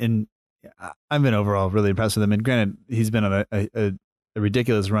 Yeah, I mean, and I've been overall really impressed with him. And granted, he's been on a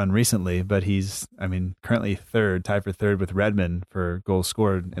ridiculous run recently, but he's, currently tied for third with Redmond for goals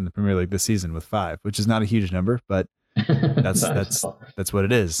scored in the Premier League this season with 5, which is not a huge number, but that's what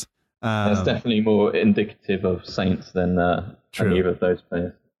it is. That's definitely more indicative of Saints than either of those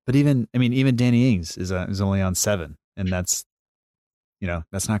players. But even Danny Ings is only on 7, and that's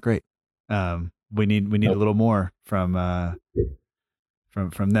not great. We need a little more from them,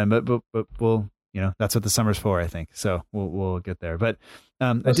 but we'll. That's what the summer's for, I think. So we'll get there. But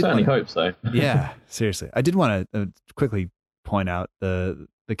I certainly hope so. Yeah, seriously. I did want to quickly point out the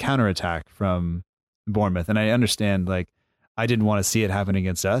counterattack from Bournemouth, and I understand. I didn't want to see it happen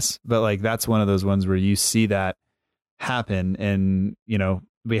against us, but like that's one of those ones where you see that happen, and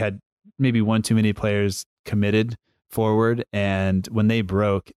we had maybe one too many players committed forward, and when they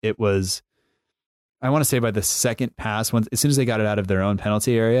broke, it was, I want to say by the second pass, as soon as they got it out of their own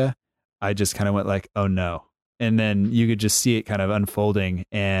penalty area, I just kind of went like, oh no. And then you could just see it kind of unfolding,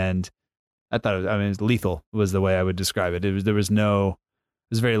 and I thought it was lethal was the way I would describe it. There was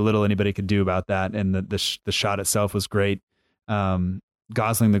very little anybody could do about that, and the shot itself was great.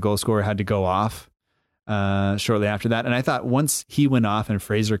 Gosling, the goal scorer, had to go off shortly after that, and I thought once he went off and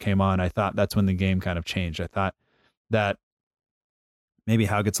Fraser came on, I thought that's when the game kind of changed. I thought that maybe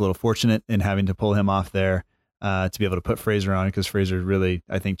Howe gets a little fortunate in having to pull him off there to be able to put Fraser on, because Fraser really,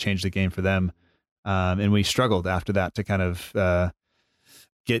 I think, changed the game for them. And we struggled after that to kind of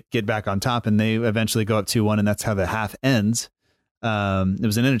get back on top, and they eventually go up 2-1, and that's how the half ends. It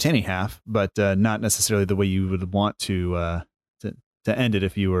was an entertaining half, but not necessarily the way you would want to end it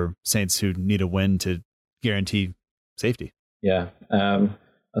if you were Saints, who need a win to guarantee safety. Yeah, I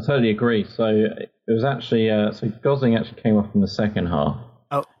totally agree. So it was actually Gosling actually came off in the second half.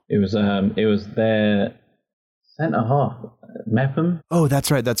 Oh, it was their centre half, Mepham. Oh,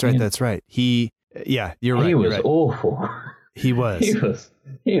 that's right. You're right. He was right. awful. He was.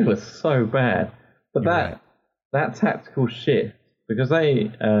 He was so bad. But that tactical shift, because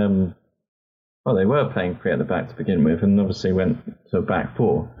they were playing 3 at the back to begin with, and obviously went to a back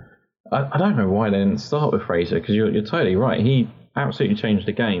 4. I don't know why they didn't start with Fraser, because you're totally right. He absolutely changed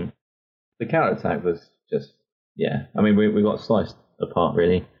the game. The counter attack was just, I mean, we got sliced apart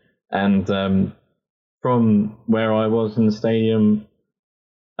really, and from where I was in the stadium,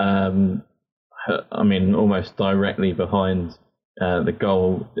 I mean, almost directly behind the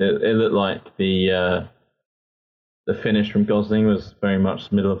goal, it looked like the finish from Gosling was very much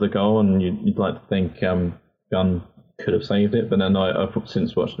the middle of the goal, and you'd like to think Gunn could have saved it, but then I've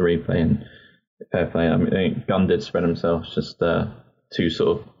since watched the replay, and fair play, I mean, Gunn did spread himself, just too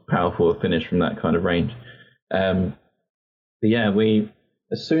sort of powerful a finish from that kind of range. But we,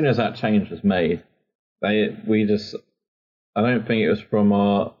 as soon as that change was made, I don't think it was from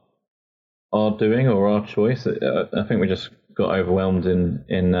our doing or our choice. I think we just got overwhelmed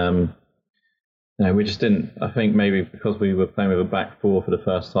we just didn't. I think maybe because we were playing with a back 4 for the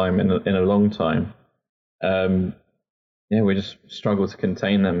first time in a long time. We just struggled to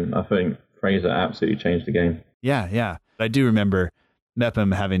contain them. I think Fraser absolutely changed the game. Yeah. I do remember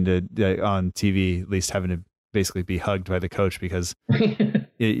Mepham having to on TV, at least having to basically be hugged by the coach, because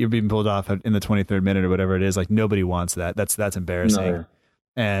you're being pulled off in the 23rd minute or whatever it is. Like, nobody wants that. That's embarrassing. No.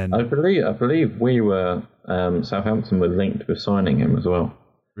 And I believe we were Southampton were linked with signing him as well.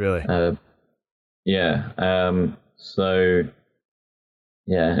 Really? It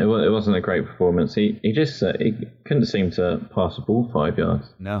wasn't a great performance. He just he couldn't seem to pass the ball 5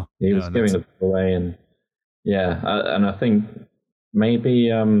 yards. No, he was giving the ball away, and and I think maybe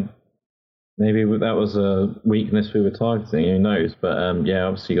that was a weakness we were targeting. Who knows? But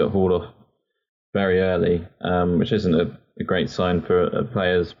obviously got hauled off very early, which isn't a great sign for a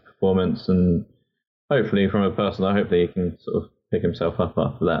player's performance, and hopefully from a personal, hopefully he can sort of pick himself up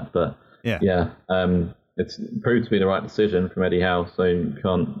after that. But it's proved to be the right decision from Eddie Howe, so you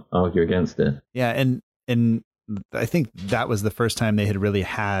can't argue against it. Yeah, and I think that was the first time they had really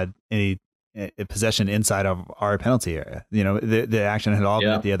had a possession inside of our penalty area. The action had all been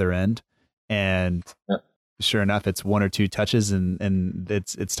at the other end, and sure enough, it's 1 or 2 touches, and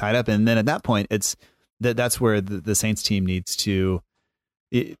it's tied up. And then at that point, that's where the Saints team needs to.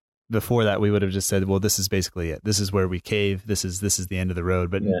 Before that, we would have just said, well, this is basically it. This is where we cave. This is the end of the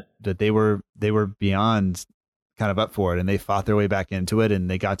road. But that they were beyond kind of up for it, and they fought their way back into it, and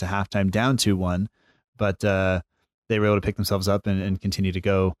they got to halftime down 2-1, but they were able to pick themselves up and continue to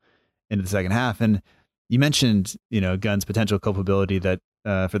go into the second half. And you mentioned, Gunn's potential culpability that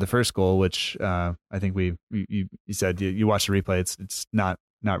for the first goal, which I think you said you watched the replay. It's not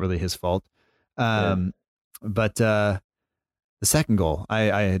really his fault, but. The second goal,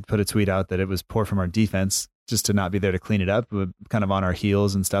 I had put a tweet out that it was poor from our defense just to not be there to clean it up, kind of on our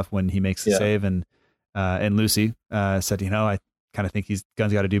heels and stuff when he makes the save. And Lucy said, I kind of think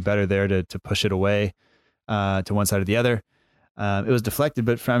Gunn's got to do better there to push it away to one side or the other. It was deflected,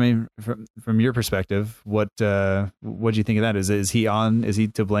 but from your perspective, what do you think of that? Is he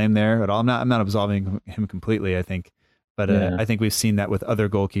to blame there at all? I'm not absolving him completely, I think, but I think we've seen that with other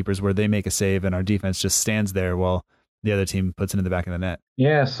goalkeepers where they make a save and our defense just stands there while the other team puts it in the back of the net.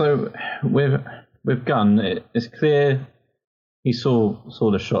 Yeah, so with Gunn, it's clear he saw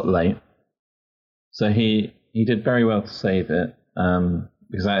the shot late. So he did very well to save it,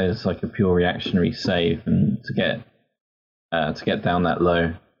 because that is like a pure reactionary save, and to get to get down that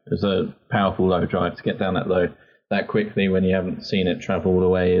low. It was a powerful low drive to get down that low that quickly when you haven't seen it travel all the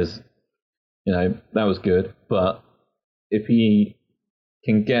way is, that was good. But if he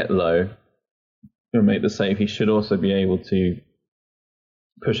can get low and make the save, he should also be able to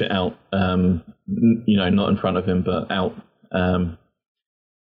push it out, not in front of him, but out.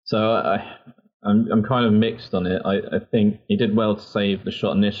 So I'm kind of mixed on it. I think he did well to save the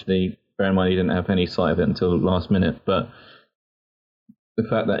shot initially. Bear in mind he didn't have any sight of it until the last minute, but the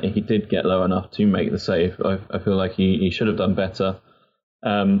fact that he did get low enough to make the save, I feel like he should have done better.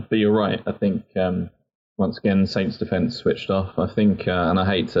 But you're right. I think once again Saints defence switched off. I think, and I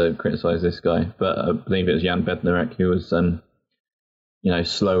hate to criticise this guy, but I believe it was Jan Bednarek who was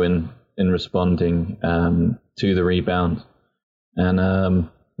slow in responding to the rebound, and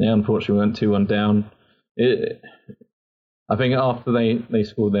unfortunately we went 2-1 down. I think after they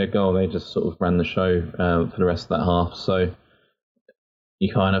scored their goal, they just sort of ran the show for the rest of that half. So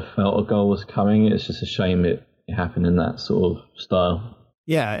you kind of felt a goal was coming. It's just a shame it happened in that sort of style.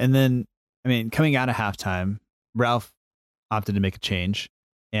 Yeah, and then, coming out of halftime, Ralph opted to make a change,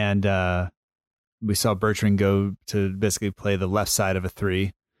 and we saw Bertrand go to basically play the left side of a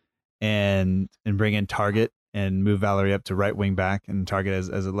 3 and bring in Targett and move Valerie up to right wing back and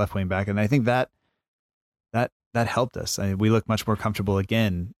Targett as a left wing back. And I think that helped us. We looked much more comfortable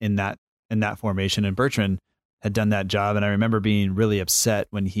again in that formation, and Bertrand had done that job. And I remember being really upset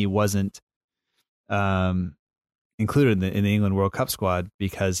when he wasn't included in the England World Cup squad,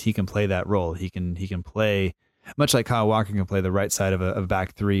 because he can play that role. He can play much like Kyle Walker can play the right side of a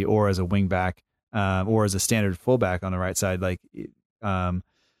back 3 or as a wing back. Or as a standard fullback on the right side, Bertrand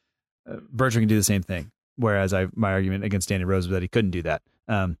can do the same thing. Whereas my argument against Danny Rose was that he couldn't do that.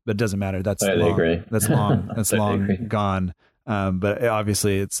 But it doesn't matter. That's long. That's long. That's long gone. But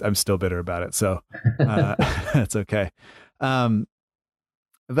obviously, I'm still bitter about it. So that's okay. But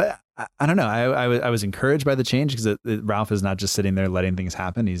I don't know. I was encouraged by the change because Ralph is not just sitting there letting things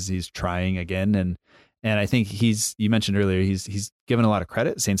happen. He's trying again, and I think you mentioned earlier he's given a lot of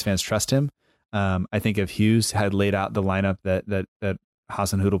credit. Saints fans trust him. I think if Hughes had laid out the lineup that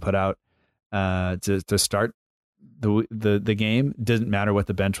Hasenhüttl put out to start the game, doesn't matter what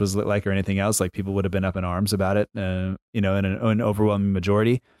the bench was like or anything else. Like, people would have been up in arms about it, in an overwhelming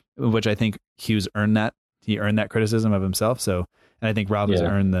majority, which I think Hughes earned that. He earned that criticism of himself. So, and I think Ralph has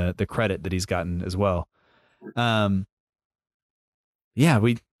earned the credit that he's gotten as well.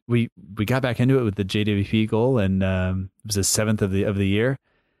 We got back into it with the JWP goal, and it was his 7th of the year.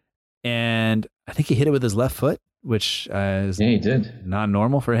 And I think he hit it with his left foot, which is he did. Not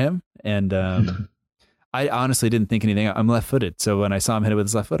normal for him. And I honestly didn't think anything. I'm left-footed, so when I saw him hit it with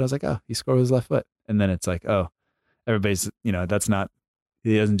his left foot, I was like, "Oh, he scored with his left foot." And then it's like, "Oh, everybody's that's not.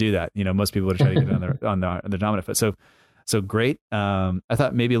 He doesn't do that." Most people would have tried to get it on the dominant foot. So great. I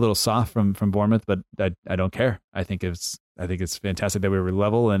thought maybe a little soft from Bournemouth, but I don't care. I think it's fantastic that we were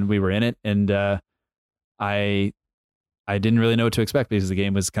level and we were in it, and I didn't really know what to expect because the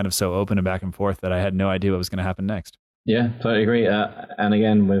game was kind of so open and back and forth that I had no idea what was going to happen next. Yeah, totally agree. And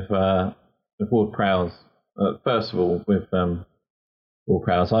again, with Ward-Prowse, first of all, with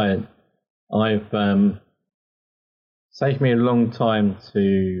Ward-Prowse, I've it's taken me a long time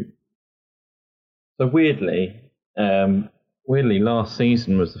to. So weirdly, last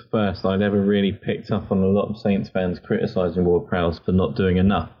season was the first I'd ever really picked up on a lot of Saints fans criticising Ward-Prowse for not doing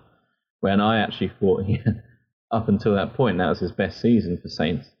enough, when I actually thought up until that point, that was his best season for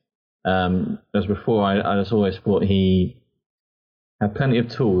Saints. As before, I just always thought he had plenty of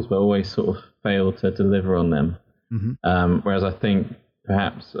tools, but always sort of failed to deliver on them. Mm-hmm. Whereas I think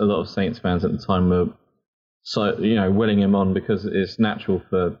perhaps a lot of Saints fans at the time were willing him on because it's natural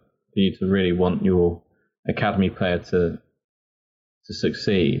for you to really want your academy player to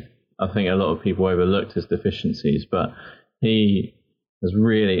succeed. I think a lot of people overlooked his deficiencies, but he has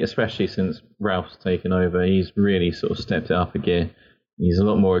really, especially since Ralph's taken over, he's really sort of stepped it up a gear. He's a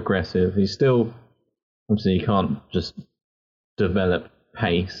lot more aggressive. He's still, obviously, he can't just develop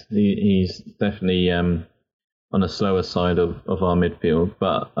pace. He's definitely on the slower side of our midfield,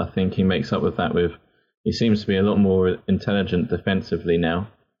 but I think he makes up with that he seems to be a lot more intelligent defensively now.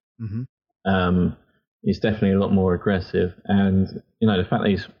 Mm-hmm. He's definitely a lot more aggressive, and the fact that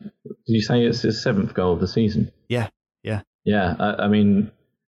did you say it's his 7th goal of the season? Yeah. I mean,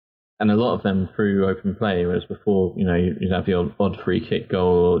 and a lot of them through open play, whereas before, you'd have the odd free kick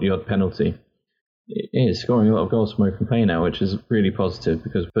goal or the odd penalty. He is scoring a lot of goals from open play now, which is really positive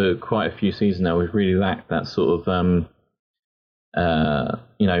because for quite a few seasons now, we've really lacked that sort of,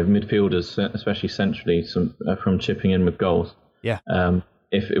 midfielders, especially centrally, from chipping in with goals. Yeah.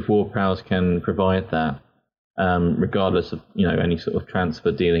 If Ward-Prowse can provide that, regardless of any sort of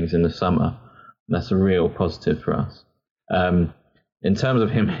transfer dealings in the summer. That's a real positive for us. In terms of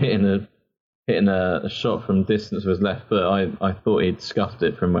him hitting a shot from distance with his left foot, I thought he'd scuffed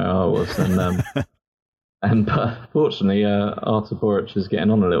it from where I was, but fortunately Artur Boruc is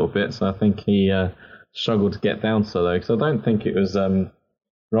getting on a little bit, so I think he struggled to get down so low, because I don't think it was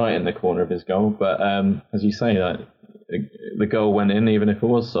right in the corner of his goal. But as you say, the goal went in, even if it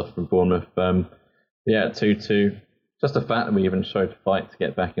was soft from Bournemouth. 2-2. Just the fact that we even showed fight to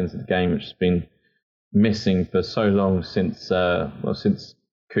get back into the game, which has been missing for so long since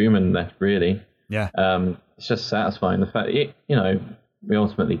Koeman left, really. Yeah. It's just satisfying. The fact that we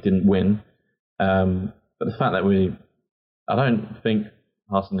ultimately didn't win, but the fact that I don't think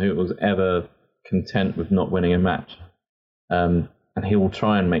Hasenhüttl was ever content with not winning a match, and he will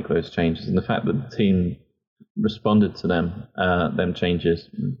try and make those changes. And the fact that the team responded to them changes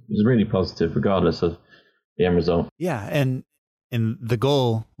is really positive, regardless of the end result. Yeah, and the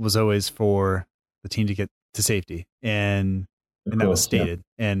goal was always for the team to get to safety, and that was stated.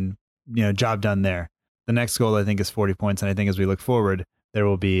 Yeah. And job done there. The next goal, I think, is 40 points, and I think as we look forward, there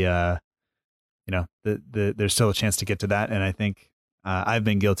will be there's still a chance to get to that. And I think I've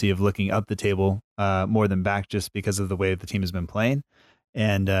been guilty of looking up the table more than back, just because of the way the team has been playing,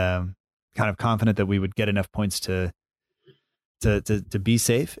 and kind of confident that we would get enough points to be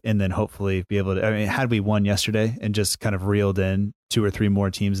safe, and then hopefully be able to. I mean, had we won yesterday and just kind of reeled in 2 or 3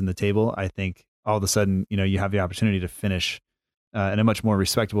 more teams in the table, I think all of a sudden, you have the opportunity to finish in a much more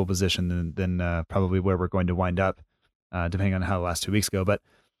respectable position than probably where we're going to wind up, depending on how the last 2 weeks go. But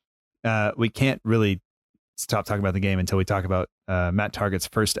we can't really stop talking about the game until we talk about Matt Targett's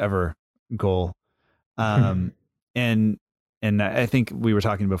first ever goal. And I think we were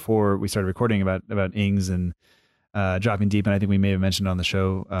talking before we started recording about Ings and dropping deep, and I think we may have mentioned on the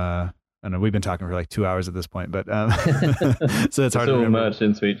show. I don't know, we've been talking for like 2 hours at this point, but so it's hard to merge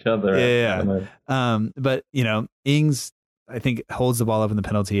into each other. Yeah. But Ings, I think, holds the ball up in the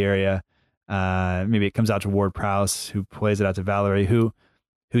penalty area. Maybe it comes out to Ward Prowse, who plays it out to Valery, who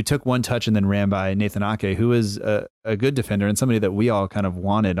took one touch and then ran by Nathan Ake, who is a good defender and somebody that we all kind of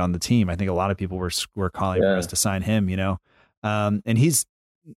wanted on the team. I think a lot of people were calling for us to sign him, and he's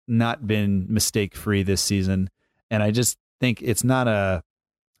not been mistake free this season. And I just think it's not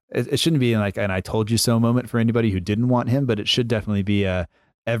it shouldn't be like an "I told you so" moment for anybody who didn't want him, but it should definitely be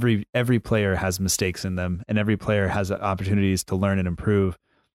every player has mistakes in them, and every player has opportunities to learn and improve.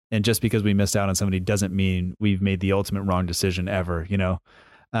 And just because we missed out on somebody doesn't mean we've made the ultimate wrong decision ever,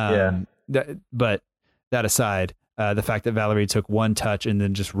 But that aside, the fact that Valery took one touch and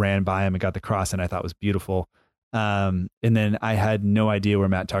then just ran by him and got the cross in, I thought was beautiful. And then I had no idea where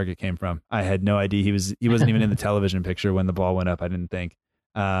Matt Targett came from. I had no idea he wasn't even in the television picture when the ball went up, I didn't think.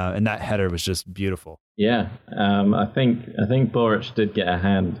 And that header was just beautiful. Yeah. I think Boruc did get a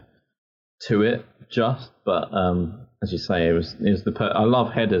hand to it but as you say, it was I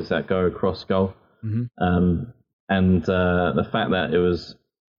love headers that go across goal. Mm-hmm. And the fact that it was,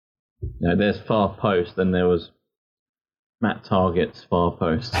 there's far post and there was Matt Targett's far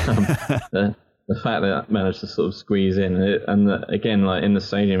post. The fact that managed to sort of squeeze in, and again, like in the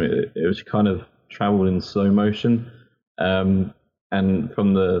stadium, it was kind of travelled in slow motion. And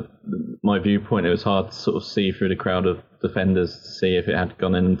from my viewpoint, it was hard to sort of see through the crowd of defenders to see if it had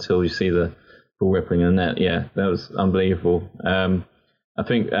gone in until you see the ball rippling in the net. Yeah, that was unbelievable. I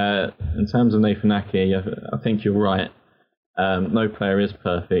think in terms of Nathan Ake, I think you're right. No player is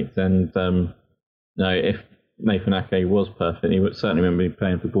perfect, and if Nathan Ake was perfect, he certainly wouldn't be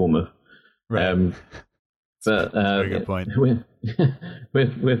playing for Bournemouth. Right. But very good point.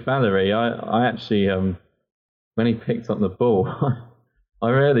 With Valery, I actually when he picked up the ball, I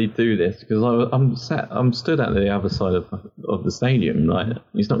rarely do this because I'm stood at the other side of the stadium. Like,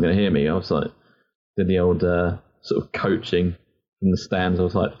 he's not going to hear me. I was like, did the old sort of coaching from the stands. I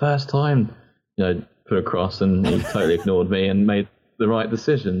was like, first time, put a cross, and he totally ignored me and made the right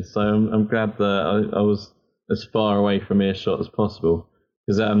decision. So I'm glad that I was as far away from earshot as possible.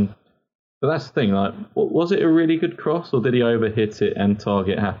 Because but that's the thing, like, was it a really good cross, or did he overhit it and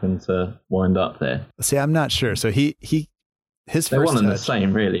Target happened to wind up there? See, I'm not sure. So his they're first one and touch, the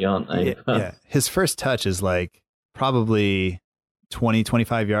same, really, aren't they? Yeah. His first touch is like probably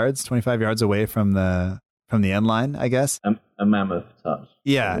 25 yards away from the end line, I guess. A mammoth touch.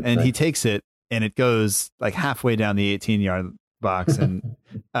 Yeah, and he takes it, and it goes like halfway down the 18-yard box, and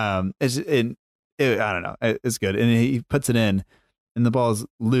I don't know, it's good, and he puts it in. And the ball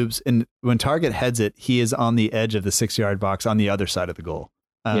loops, and when Target heads it, he is on the edge of the 6-yard box on the other side of the goal.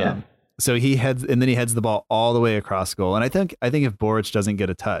 So he heads, and then he heads the ball all the way across goal. And I think if Boruc doesn't get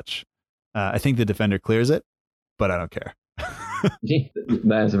a touch, I think the defender clears it. but I don't care.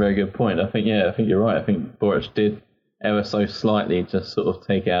 That is a very good point. I think you're right. I think Boruc did ever so slightly just sort of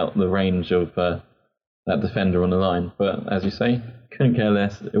take out the range of that defender on the line. But as you say, couldn't care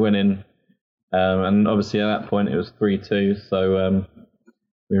less. It went in. And obviously at that point it was 3-2. So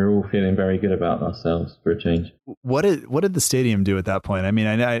we were all feeling very good about ourselves for a change. What did the stadium do at that point? I mean,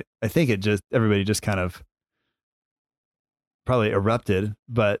 I think everybody just kind of probably erupted,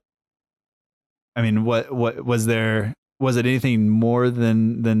 but I mean, what was there? Was it anything more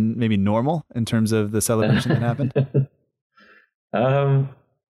than maybe normal in terms of the celebration that happened?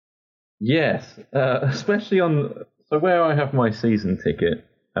 Yes, especially so where I have my season ticket.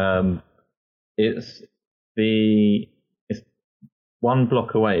 It's one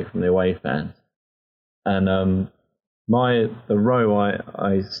block away from the away fans, and the row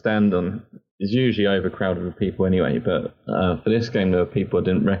I stand on is usually overcrowded with people anyway. But for this game, there were people I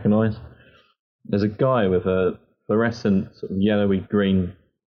didn't recognise. There's a guy with a fluorescent sort of yellowy green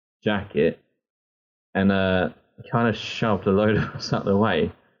jacket, and kind of shoved a load of us out of the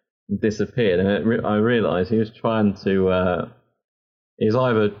way and disappeared. And I realised he was trying to. He's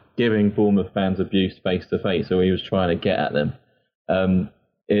either giving Bournemouth fans abuse face to face, or he was trying to get at them.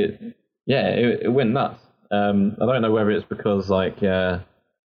 It went nuts. I don't know whether it's because it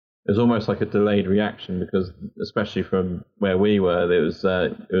was almost like a delayed reaction, because especially from where we were, it was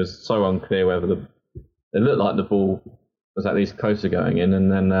so unclear whether it looked like the ball was at least closer going in,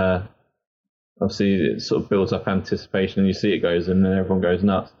 and then obviously it sort of builds up anticipation, and you see it goes in, and then everyone goes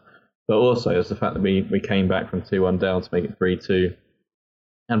nuts. But also it's the fact that we came back from 2-1 down to make it 3-2,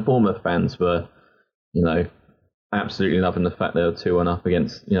 and Bournemouth fans were, absolutely loving the fact they were 2-1 up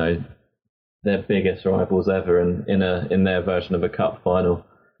against, their biggest rivals ever, and in their version of a cup final.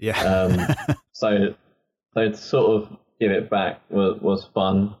 Yeah. So to sort of give it back was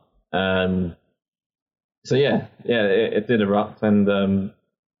fun. It did erupt, and a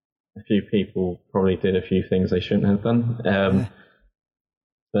few people probably did a few things they shouldn't have done.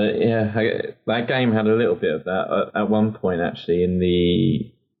 But yeah, that game had a little bit of that. At one point,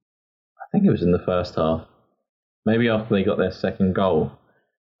 actually, I think it was in the first half, maybe after they got their second goal,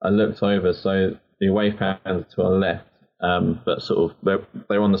 I looked over, so the away fans to our left, but sort of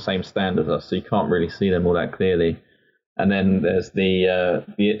they're on the same stand as us, so you can't really see them all that clearly. And then there's the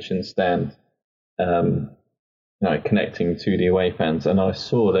Itchen stand, connecting to the away fans, and I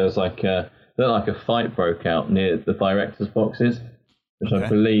saw there was like a fight broke out near the directors' boxes, which I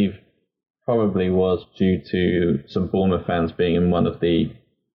believe probably was due to some Bournemouth fans being in one of the,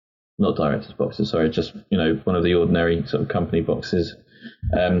 not directors' boxes, sorry, just one of the ordinary sort of company boxes.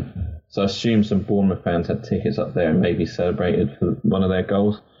 So I assume some Bournemouth fans had tickets up there and maybe celebrated for one of their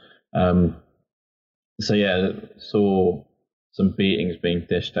goals. Saw some beatings being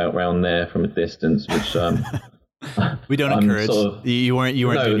dished out around there from a distance, which we don't encourage. You weren't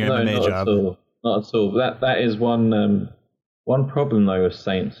doing your MMA job. Not at all. That is one problem though with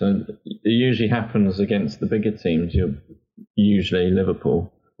Saints, and it usually happens against the bigger teams. Usually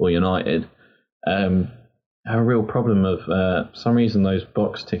Liverpool or United. Have a real problem of for some reason those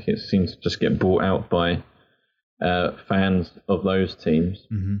box tickets seem to just get bought out by fans of those teams.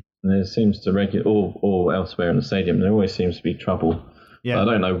 Mm-hmm. And there seems to or elsewhere in the stadium, there always seems to be trouble. Yeah. But I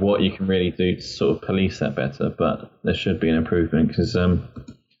don't know what you can really do to sort of police that better, but there should be an improvement, because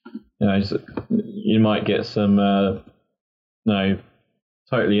you might get some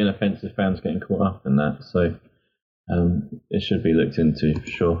totally inoffensive fans getting caught up in that. So it should be looked into for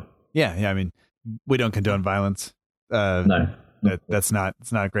sure. Yeah. I mean, we don't condone violence. No, it's not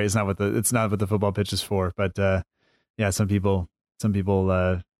great. It's not what the football pitch is for. But some people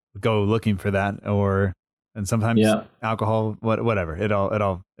go looking for that, and sometimes alcohol, whatever.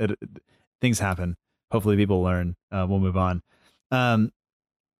 Things happen. Hopefully people learn. We'll move on. I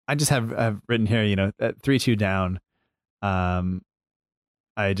just have written here, at 3-2 down. I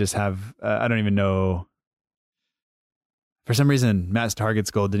just have, I don't even know. For some reason, Matt Targett's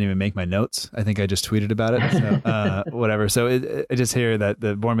goal didn't even make my notes. I think I just tweeted about it. So, whatever. So I just hear that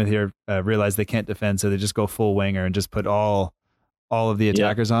the Bournemouth here realize they can't defend, so they just go full winger and just put all of the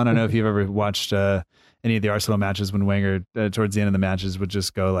attackers on. I don't know if you've ever watched any of the Arsenal matches when Wenger, towards the end of the matches, would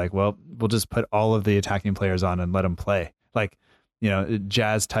just go like, well, we'll just put all of the attacking players on and let them play. Like,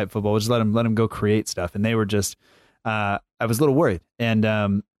 jazz type football. We'll just let them go create stuff. And they were just, I was a little worried.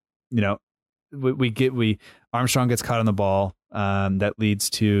 And, Armstrong gets caught on the ball. That leads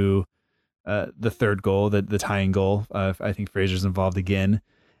to the third goal, the tying goal. I think Fraser's involved again.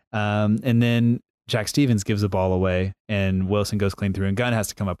 And then Jack Stevens gives the ball away, and Wilson goes clean through, and Gunn has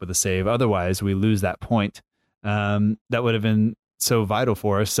to come up with a save. Otherwise, we lose that point. That would have been so vital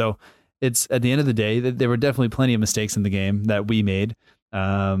for us. So it's at the end of the day that there were definitely plenty of mistakes in the game that we made.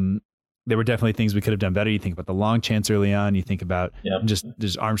 There were definitely things we could have done better. You think about the long chance early on. You think about just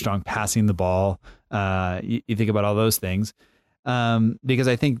Armstrong passing the ball. You think about all those things. Because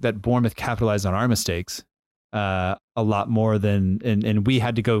I think that Bournemouth capitalized on our mistakes a lot more than, and we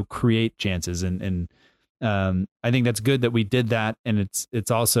had to go create chances. And I think that's good that we did that. And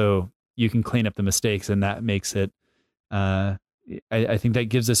it's also, you can clean up the mistakes, and that makes it, I think that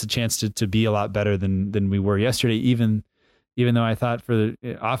gives us a chance to be a lot better than we were yesterday, even though I thought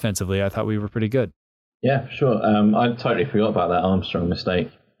offensively, I thought we were pretty good. Yeah, sure. I totally forgot about that Armstrong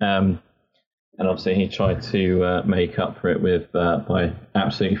mistake. And obviously he tried to make up for it with by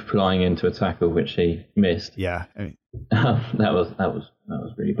absolutely flying into a tackle, which he missed. Yeah. I mean, that was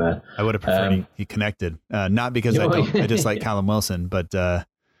really bad. I would have preferred he connected, not because I dislike Callum Wilson, but I'll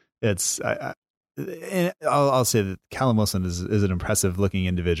say that Callum Wilson is an impressive looking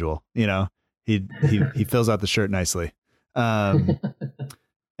individual. You know, he fills out the shirt nicely.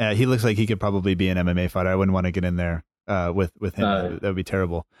 He looks like he could probably be an MMA fighter. I wouldn't want to get in there with him. That would be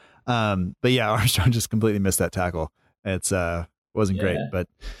terrible. But yeah, Armstrong just completely missed that tackle. It's wasn't great, but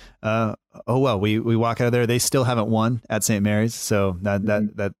oh well. We walk out of there. They still haven't won at St. Mary's, so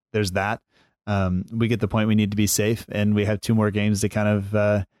that there's that. We get the point. We need to be safe, and we have 2 more games to kind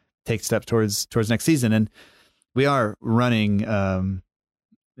of take steps towards next season. And we are running a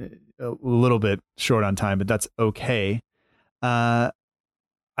little bit short on time, but that's okay. I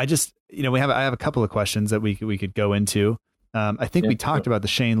have a couple of questions that we could go into. I think we talked about the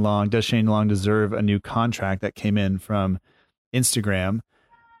Shane Long. Does Shane Long deserve a new contract? That came in from Instagram.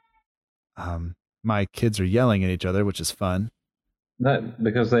 My kids are yelling at each other, which is fun. That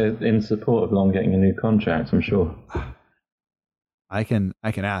because they're in support of Long getting a new contract, I'm sure. I can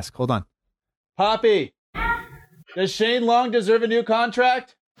ask. Hold on. Poppy, does Shane Long deserve a new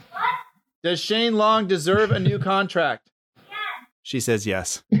contract? What? Does Shane Long deserve a new contract? Yes. She says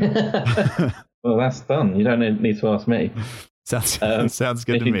yes. Well, that's done. You don't need to ask me. Sounds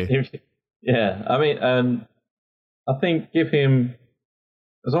good to me. Yeah, I mean, I think give him,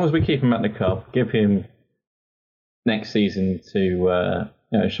 as long as we keep him at the cup, give him next season to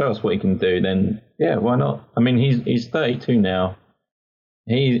show us what he can do. Then yeah, why not? I mean, he's 32 now.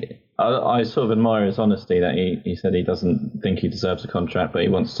 I sort of admire his honesty that he said he doesn't think he deserves a contract, but he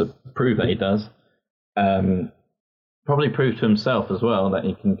wants to prove that he does. Probably prove to himself as well that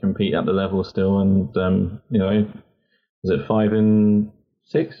he can compete at the level still. And is it 5 and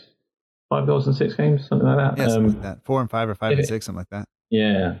 6? 5 goals in 6 games, something like that. Yeah, something like that. 4 and 5 or 5 and 6, something like that.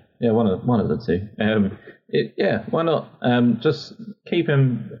 Yeah, one of the two. Why not? Just keep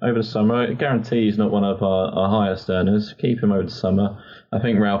him over the summer. I guarantee he's not one of our highest earners. Keep him over the summer. I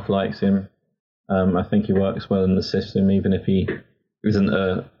think Ralph likes him. I think he works well in the system, even if he isn't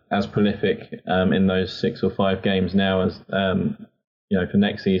as prolific in those 6 or 5 games now as for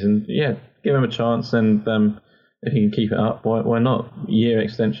next season. Yeah, give him a chance, and if he can keep it up, why not? Year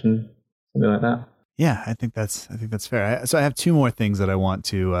extension, something like that. Yeah, I think that's fair. So I have 2 more things that I want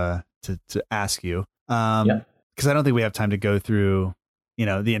to ask you. Because I don't think we have time to go through,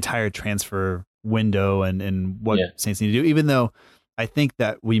 the entire transfer window and what Saints need to do. Even though I think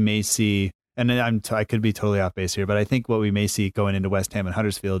that we may see, and I could be totally off base here, but I think what we may see going into West Ham and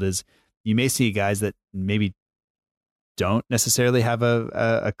Huddersfield is you may see guys that maybe don't necessarily have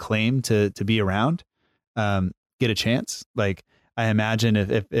a claim to be around, get a chance. Like I imagine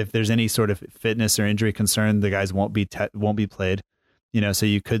if there's any sort of fitness or injury concern, the guys won't be played. So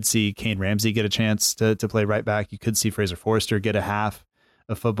you could see Kane Ramsey get a chance to play right back. You could see Fraser Forster get a half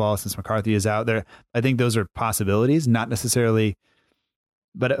of football since McCarthy is out there. I think those are possibilities, not necessarily.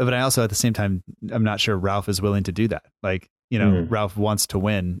 But I also at the same time, I'm not sure Ralph is willing to do that. Like, Ralph wants to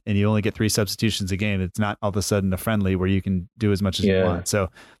win, and you only get 3 substitutions a game. It's not all of a sudden a friendly where you can do as much as you want. So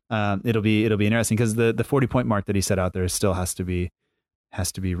it'll be interesting because the 40-point mark that he set out there still has to be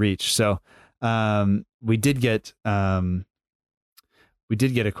reached. So we did get a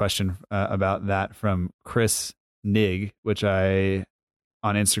question about that from Chris Nig, which on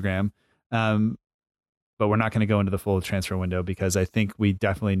Instagram. But we're not going to go into the full transfer window because I think we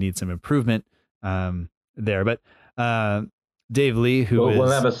definitely need some improvement there. But Dave Lee, we'll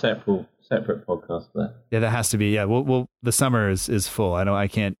have a separate podcast for that. Yeah, that has to be. Yeah, we'll the summer is full. I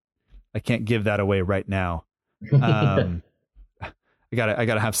can't give that away right now. I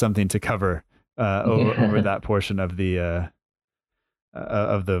gotta have something to cover over that portion of the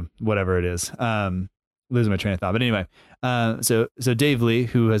whatever it is. Losing my train of thought. But anyway, so Dave Lee,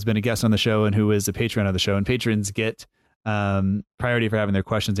 who has been a guest on the show and who is a patron of the show, and patrons get priority for having their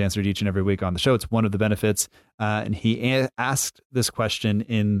questions answered each and every week on the show. It's one of the benefits. And he asked this question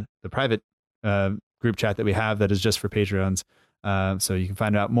in the private group chat that we have that is just for Patreons. So you can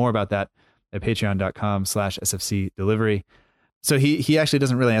find out more about that at patreon.com/SFC delivery. So he actually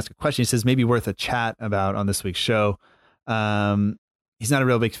doesn't really ask a question. He says maybe worth a chat about on this week's show. He's not a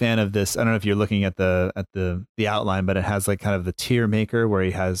real big fan of this. I don't know if you're looking at the outline, but it has like kind of the tier maker where he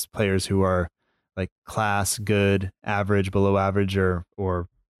has players who are like class, good, average, below average, or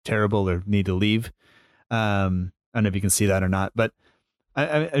terrible, or need to leave. I don't know if you can see that or not, but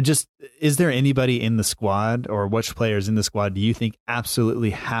I just, is there anybody in the squad, or which players in the squad do you think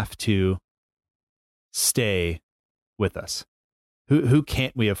absolutely have to stay with us? Who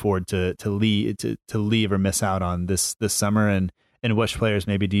can't we afford to leave or miss out on this summer, and which players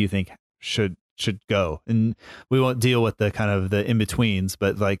maybe do you think should go? And we won't deal with the kind of the in betweens,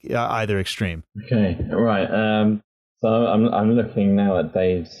 but like either extreme. Okay, right. So I'm looking now at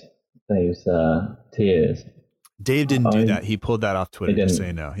Dave's tiers. Dave didn't do that. He pulled that off Twitter. Just so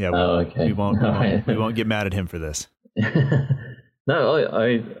you know. Yeah. Okay. We won't get mad at him for this. No,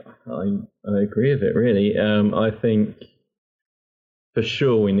 I agree with it. Really, I think for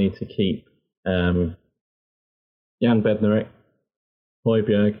sure we need to keep Jan Bednarek,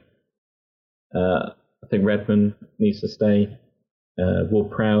 Højbjerg. I think Redmond needs to stay.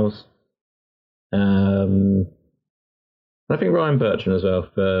 Ward-Prowse. I think Ryan Bertrand as well.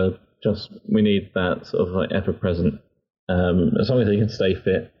 We need that sort of like ever-present. As long as he can stay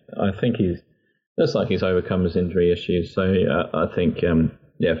fit, I think looks like he's overcome his injury issues. So I think,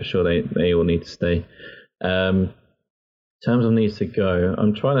 for sure they all need to stay. In terms of needs to go,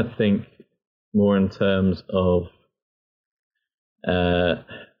 I'm trying to think more in terms of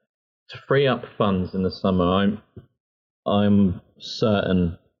to free up funds in the summer. I'm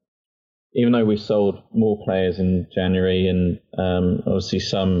certain, even though we sold more players in January, and obviously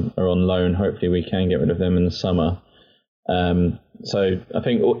some are on loan, hopefully we can get rid of them in the summer. So I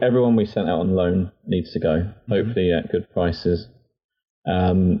think everyone we sent out on loan needs to go, hopefully at good prices.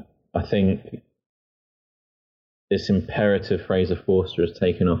 I think it's imperative Fraser Forster has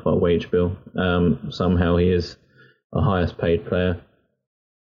taken off our wage bill. Somehow he is our highest paid player,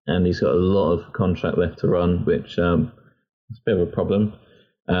 and he's got a lot of contract left to run, which is a bit of a problem.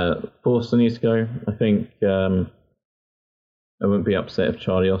 Forster needs to go. I think I wouldn't be upset if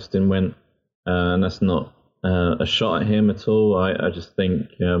Charlie Austin went, and that's not a shot at him at all. I just think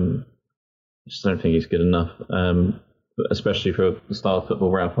I just don't think he's good enough, especially for the style of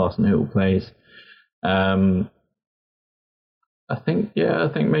football Ralph Hasenhüttl plays. I think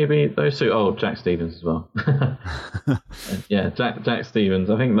maybe those two. Oh, Jack Stevens as well. Yeah, Jack Stevens.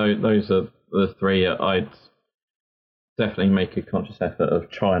 I think those are the three I'd definitely make a conscious effort of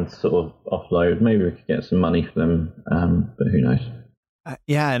trying to sort of offload. Maybe we could get some money for them, but who knows?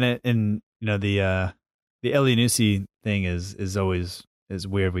 And you know the Elyounoussi thing is always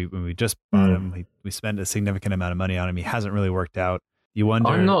weird. When we just bought him, we spent a significant amount of money on him. He hasn't really worked out. You wonder.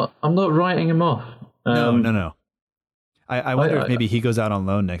 I'm not writing him off. No. I wonder if maybe he goes out on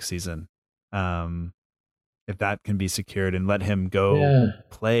loan next season, if that can be secured, and let him go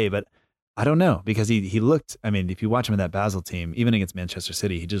play. But I don't know, because he looked. I mean, if you watch him in that Basel team, even against Manchester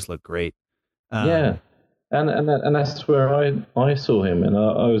City, he just looked great. And that's where I saw him, and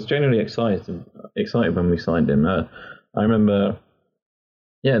I was genuinely excited when we signed him. I remember,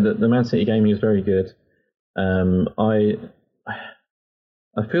 the Man City game, he was very good. I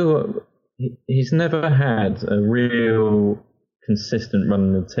feel he's never had a real consistent run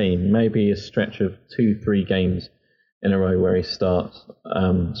in the team. Maybe a stretch of 2-3 games in a row where he starts,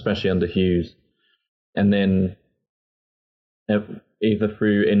 especially under Hughes, and then either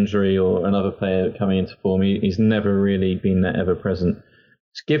through injury or another player coming into form, he's never really been that ever present.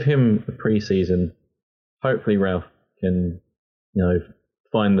 Just give him a pre-season. Hopefully Ralph can,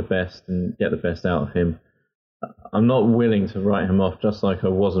 find the best and get the best out of him. I'm not willing to write him off, just like I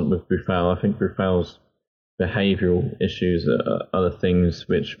wasn't with Buffal. I think Buffal's behavioural issues are other things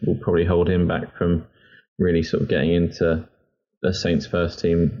which will probably hold him back from really sort of getting into the Saints first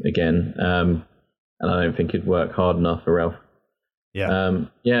team again. And I don't think he'd work hard enough for Ralph.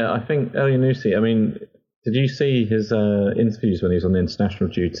 I think Elyounoussi, I mean, did you see his interviews when he was on the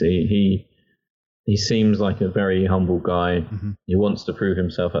international duty? He seems like a very humble guy. Mm-hmm. He wants to prove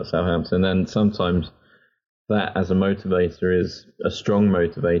himself at Southampton, and sometimes that as a motivator is a strong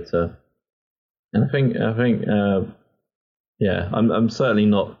motivator. And I think I'm certainly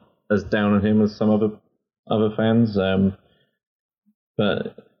not as down on him as some other fans.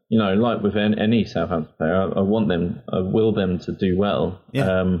 But like with any Southampton player, I will them to do well.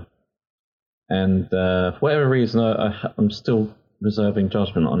 Yeah. And for whatever reason, I'm still reserving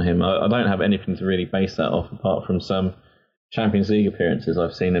judgment on him. I don't have anything to really base that off apart from some Champions League appearances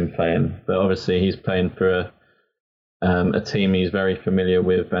I've seen him playing. But obviously he's playing for a team he's very familiar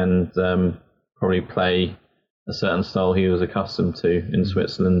with and probably play a certain style he was accustomed to in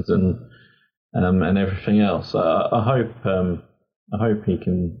Switzerland and everything else. I hope he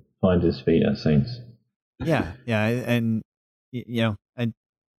can find his feet at Saints. Yeah, and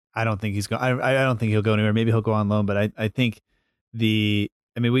I don't think he's going. I don't think he'll go anywhere. Maybe he'll go on loan, but I think we've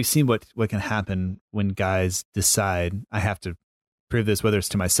seen what can happen when guys decide I have to prove this, whether it's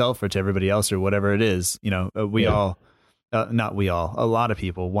to myself or to everybody else or whatever it is. We all, not we all, a lot of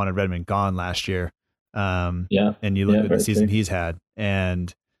people wanted Redmond gone last year. And you look at the season he's had,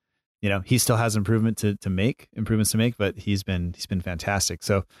 and he still has improvements to make, but he's been fantastic.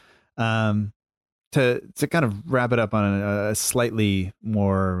 So, to kind of wrap it up on a slightly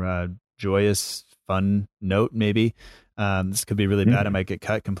more joyous, fun note, maybe this could be really bad. It might get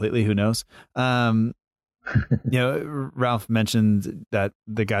cut completely. Who knows? Ralph mentioned that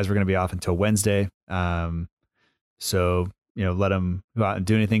the guys were going to be off until Wednesday. So let them go out and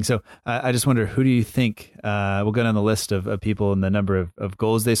do anything. So I just wonder, who do you think, we'll go down the list of people and the number of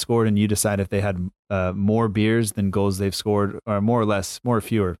goals they scored, and you decide if they had more beers than goals they've scored, or more or less, more or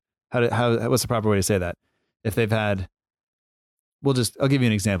fewer. What's the proper way to say that? If they've had, I'll give you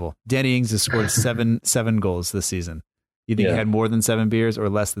an example. Danny Ings has scored seven goals this season. You think he had more than 7 beers or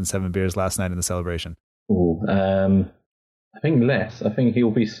less than 7 beers last night in the celebration? I think less. I think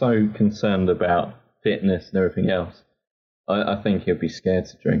he'll be so concerned about fitness and everything else. I think he'll be scared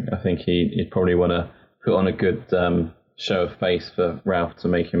to drink. I think he'd probably want to put on a good show of face for Ralph to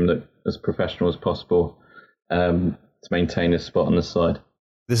make him look as professional as possible, to maintain his spot on the side.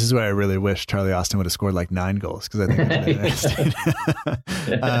 This is where I really wish Charlie Austin would have scored like 9 goals, because I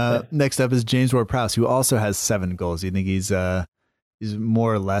think next up is James Ward-Prowse, who also has 7 goals. Do you think he's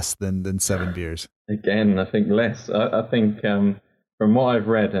more or less than 7 beers? Again, I think less. I think from what I've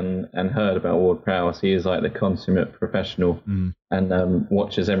read and heard about Ward-Prowse, he is like the consummate professional and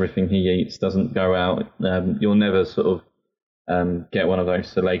watches everything he eats, doesn't go out. You'll never sort of get one of those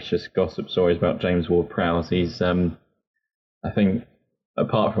salacious gossip stories about James Ward-Prowse. He's, I think,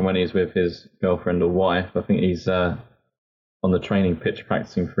 apart from when he's with his girlfriend or wife, I think he's on the training pitch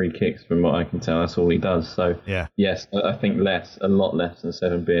practicing free kicks, from what I can tell. That's all he does. So, yes, I think a lot less than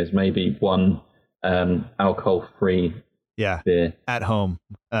 7 beers. Maybe 1 alcohol-free beer at home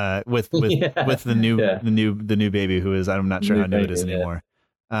with the new baby, who is, I'm not sure how new it is anymore.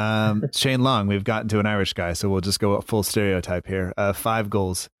 Shane Long, we've gotten to an Irish guy, so we'll just go full stereotype here. 5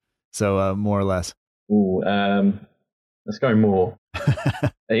 goals, so more or less. Ooh, let's go more.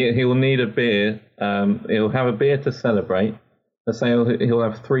 He'll need a beer. He'll have a beer to celebrate. Let's say he'll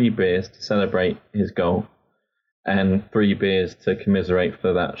have 3 beers to celebrate his goal, and 3 beers to commiserate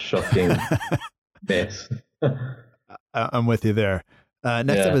for that shocking miss. I'm with you there.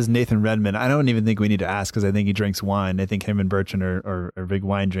 Next up is Nathan Redmond. I don't even think we need to ask, because I think he drinks wine. I think him and Bertrand are big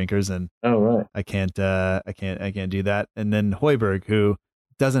wine drinkers, and I can't do that. And then Højbjerg, who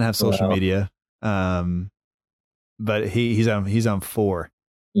doesn't have social media, but he's on 4.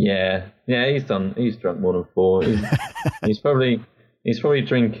 Yeah, he's drunk more than 4. He's probably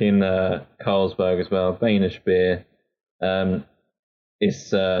drinking Carlsberg as well, Danish beer.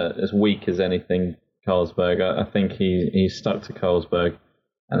 It's as weak as anything. Carlsberg. I think he's stuck to Carlsberg,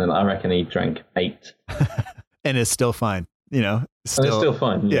 and then I reckon he drank 8, and it's still fine. It's still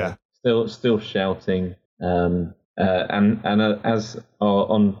fine. Yeah, still shouting. And as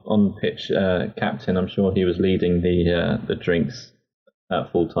on pitch captain, I'm sure he was leading the drinks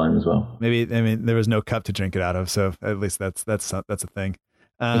at full time as well. Maybe, there was no cup to drink it out of, so at least that's a thing.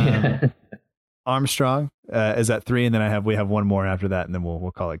 Armstrong is at 3, and then we have 1 more after that, and then we'll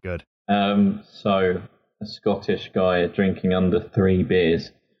call it good. So a Scottish guy drinking under 3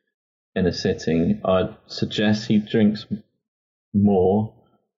 beers in a sitting, I'd suggest he drinks more,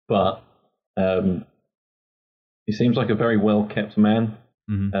 but he seems like a very well kept man.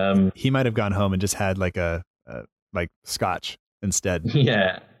 Mm-hmm. He might have gone home and just had like a scotch instead.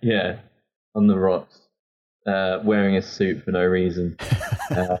 Yeah, on the rocks, wearing a suit for no reason.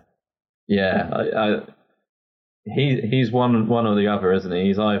 He's one or the other, isn't he?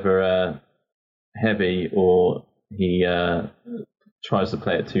 He's either heavy or he tries to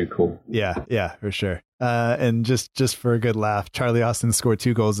play it too cool. Yeah, for sure. And just for a good laugh, Charlie Austin scored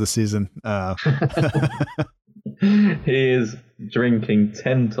 2 goals this season. He is drinking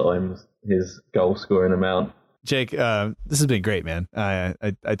 10 times his goal scoring amount. Jake, this has been great, man. I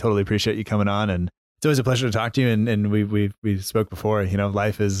totally appreciate you coming on, and It's always a pleasure to talk to you. And we spoke before,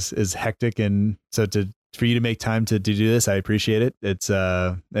 life is hectic. And so for you to make time to do this, I appreciate it. It's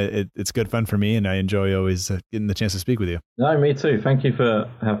good fun for me, and I enjoy always getting the chance to speak with you. No, me too. Thank you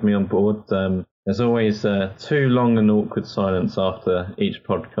for having me on board. There's always too long and awkward silence after each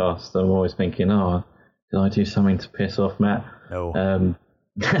podcast. I'm always thinking, did I do something to piss off Matt? No.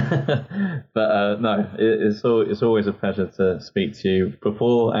 But no, it's always a pleasure to speak to you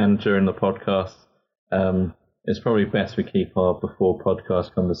before and during the podcast. It's probably best we keep our before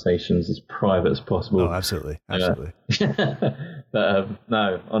podcast conversations as private as possible. Oh, absolutely. But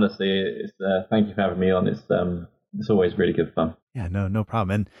no, honestly, thank you for having me on. It's always really good fun. Yeah, no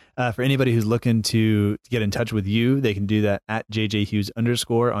problem. And for anybody who's looking to get in touch with you, they can do that at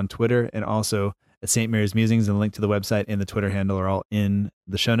JJHughes_ on Twitter, and also at St. Mary's Musings. And the link to the website and the Twitter handle are all in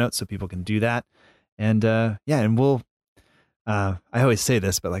the show notes, so people can do that. And and we'll, I always say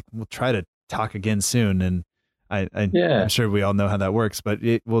this, but we'll try to talk again soon. And I'm sure we all know how that works, but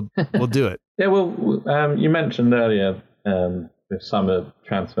we'll do it. Yeah, well, you mentioned earlier with summer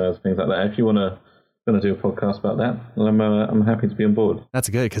transfers, things like that. If you want to do a podcast about that, I'm happy to be on board. That's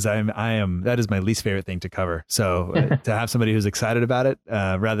good, because I am. That is my least favorite thing to cover. So to have somebody who's excited about it,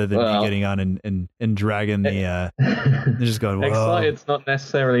 rather than me getting on and dragging the, just going. Whoa. Excited's not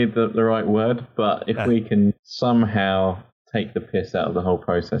necessarily the right word, but if we can somehow take the piss out of the whole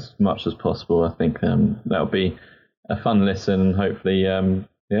process as much as possible, I think that'll be a fun listen. Hopefully,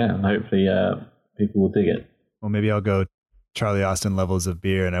 people will dig it. Well, maybe I'll go Charlie Austin levels of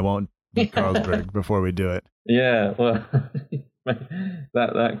beer, and I won't do Carlsberg before we do it. Yeah, well,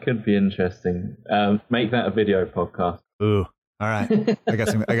 that could be interesting. Make that a video podcast. Ooh, all right. I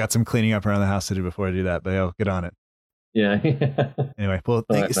got some cleaning up around the house to do before I do that, but I'll get on it. Yeah. Anyway, well,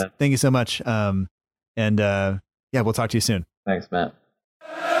 thank you so much. We'll talk to you soon. Thanks, Matt.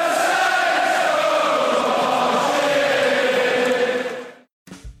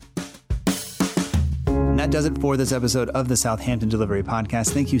 And that does it for this episode of the Southampton Delivery Podcast.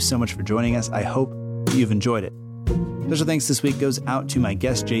 Thank you so much for joining us. I hope you've enjoyed it. Special thanks this week goes out to my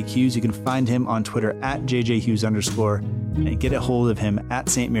guest, Jake Hughes. You can find him on Twitter at JJHughes_ and get a hold of him at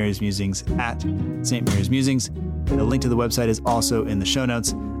St. Mary's Musings, at St. Mary's Musings. The link to the website is also in the show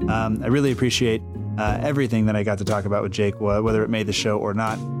notes. I really appreciate everything that I got to talk about with Jake, whether it made the show or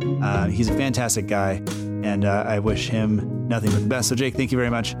not. He's a fantastic guy, and I wish him nothing but the best. So Jake, thank you very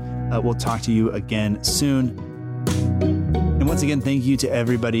much. We'll talk to you again soon. And once again, thank you to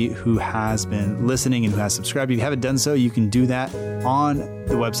everybody who has been listening and who has subscribed. If you haven't done so, you can do that on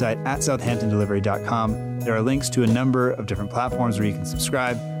the website at southamptondelivery.com. There are links to a number of different platforms where you can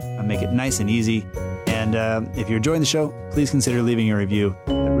subscribe and make it nice and easy. And if you're enjoying the show, please consider leaving a review.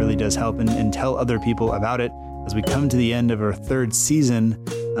 It really does help, and tell other people about it as we come to the end of our third season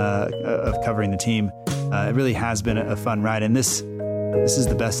of covering the team. It really has been a fun ride, and this is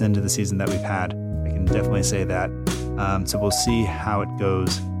the best end of the season that we've had. I can definitely say that. So we'll see how it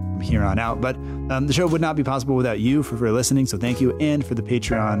goes from here on out. But the show would not be possible without you for listening. So thank you. And for the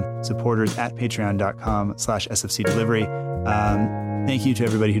Patreon supporters at patreon.com/SFC Delivery. Thank you to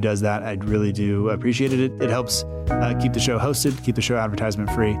everybody who does that. I really do appreciate it. It helps keep the show hosted, keep the show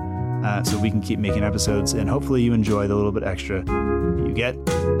advertisement free, so we can keep making episodes. And hopefully you enjoy the little bit extra you get.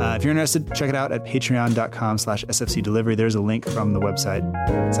 If you're interested, check it out at patreon.com/SFC Delivery. There's a link from the website,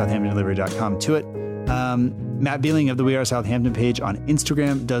 southamptondelivery.com, to it. Matt Beeling of the We Are Southampton page on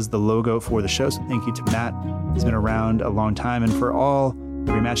Instagram does the logo for the show. So thank you to Matt. He's been around a long time. And for all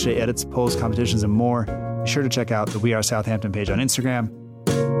every match day edits, polls, competitions, and more, be sure to check out the We Are Southampton page on Instagram.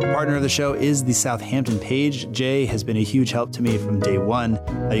 Partner of the show is the Southampton page. Jay has been a huge help to me from day one.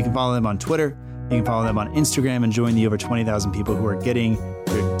 You can follow them on Twitter. You can follow them on Instagram and join the over 20,000 people who are getting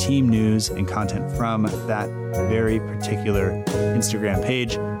their team news and content from that very particular Instagram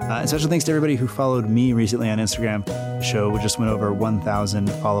page. And special thanks to everybody who followed me recently on Instagram. The show just went over 1,000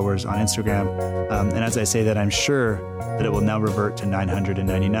 followers on Instagram. And as I say that, I'm sure that it will now revert to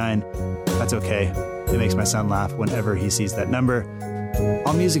 999. That's okay. It makes my son laugh whenever he sees that number.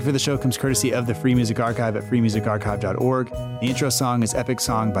 All music for the show comes courtesy of the Free Music Archive at freemusicarchive.org. The intro song is Epic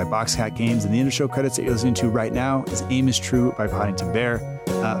Song by Boxcat Games, and the intro credits that you're listening to right now is Aim is True by Poddington Bear.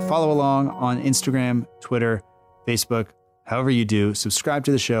 Follow along on Instagram, Twitter, Facebook, however you do. Subscribe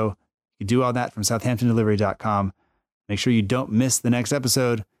to the show. You do all that from southamptondelivery.com. Make sure you don't miss the next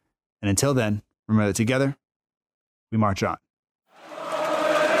episode. And until then, remember that together, we march on.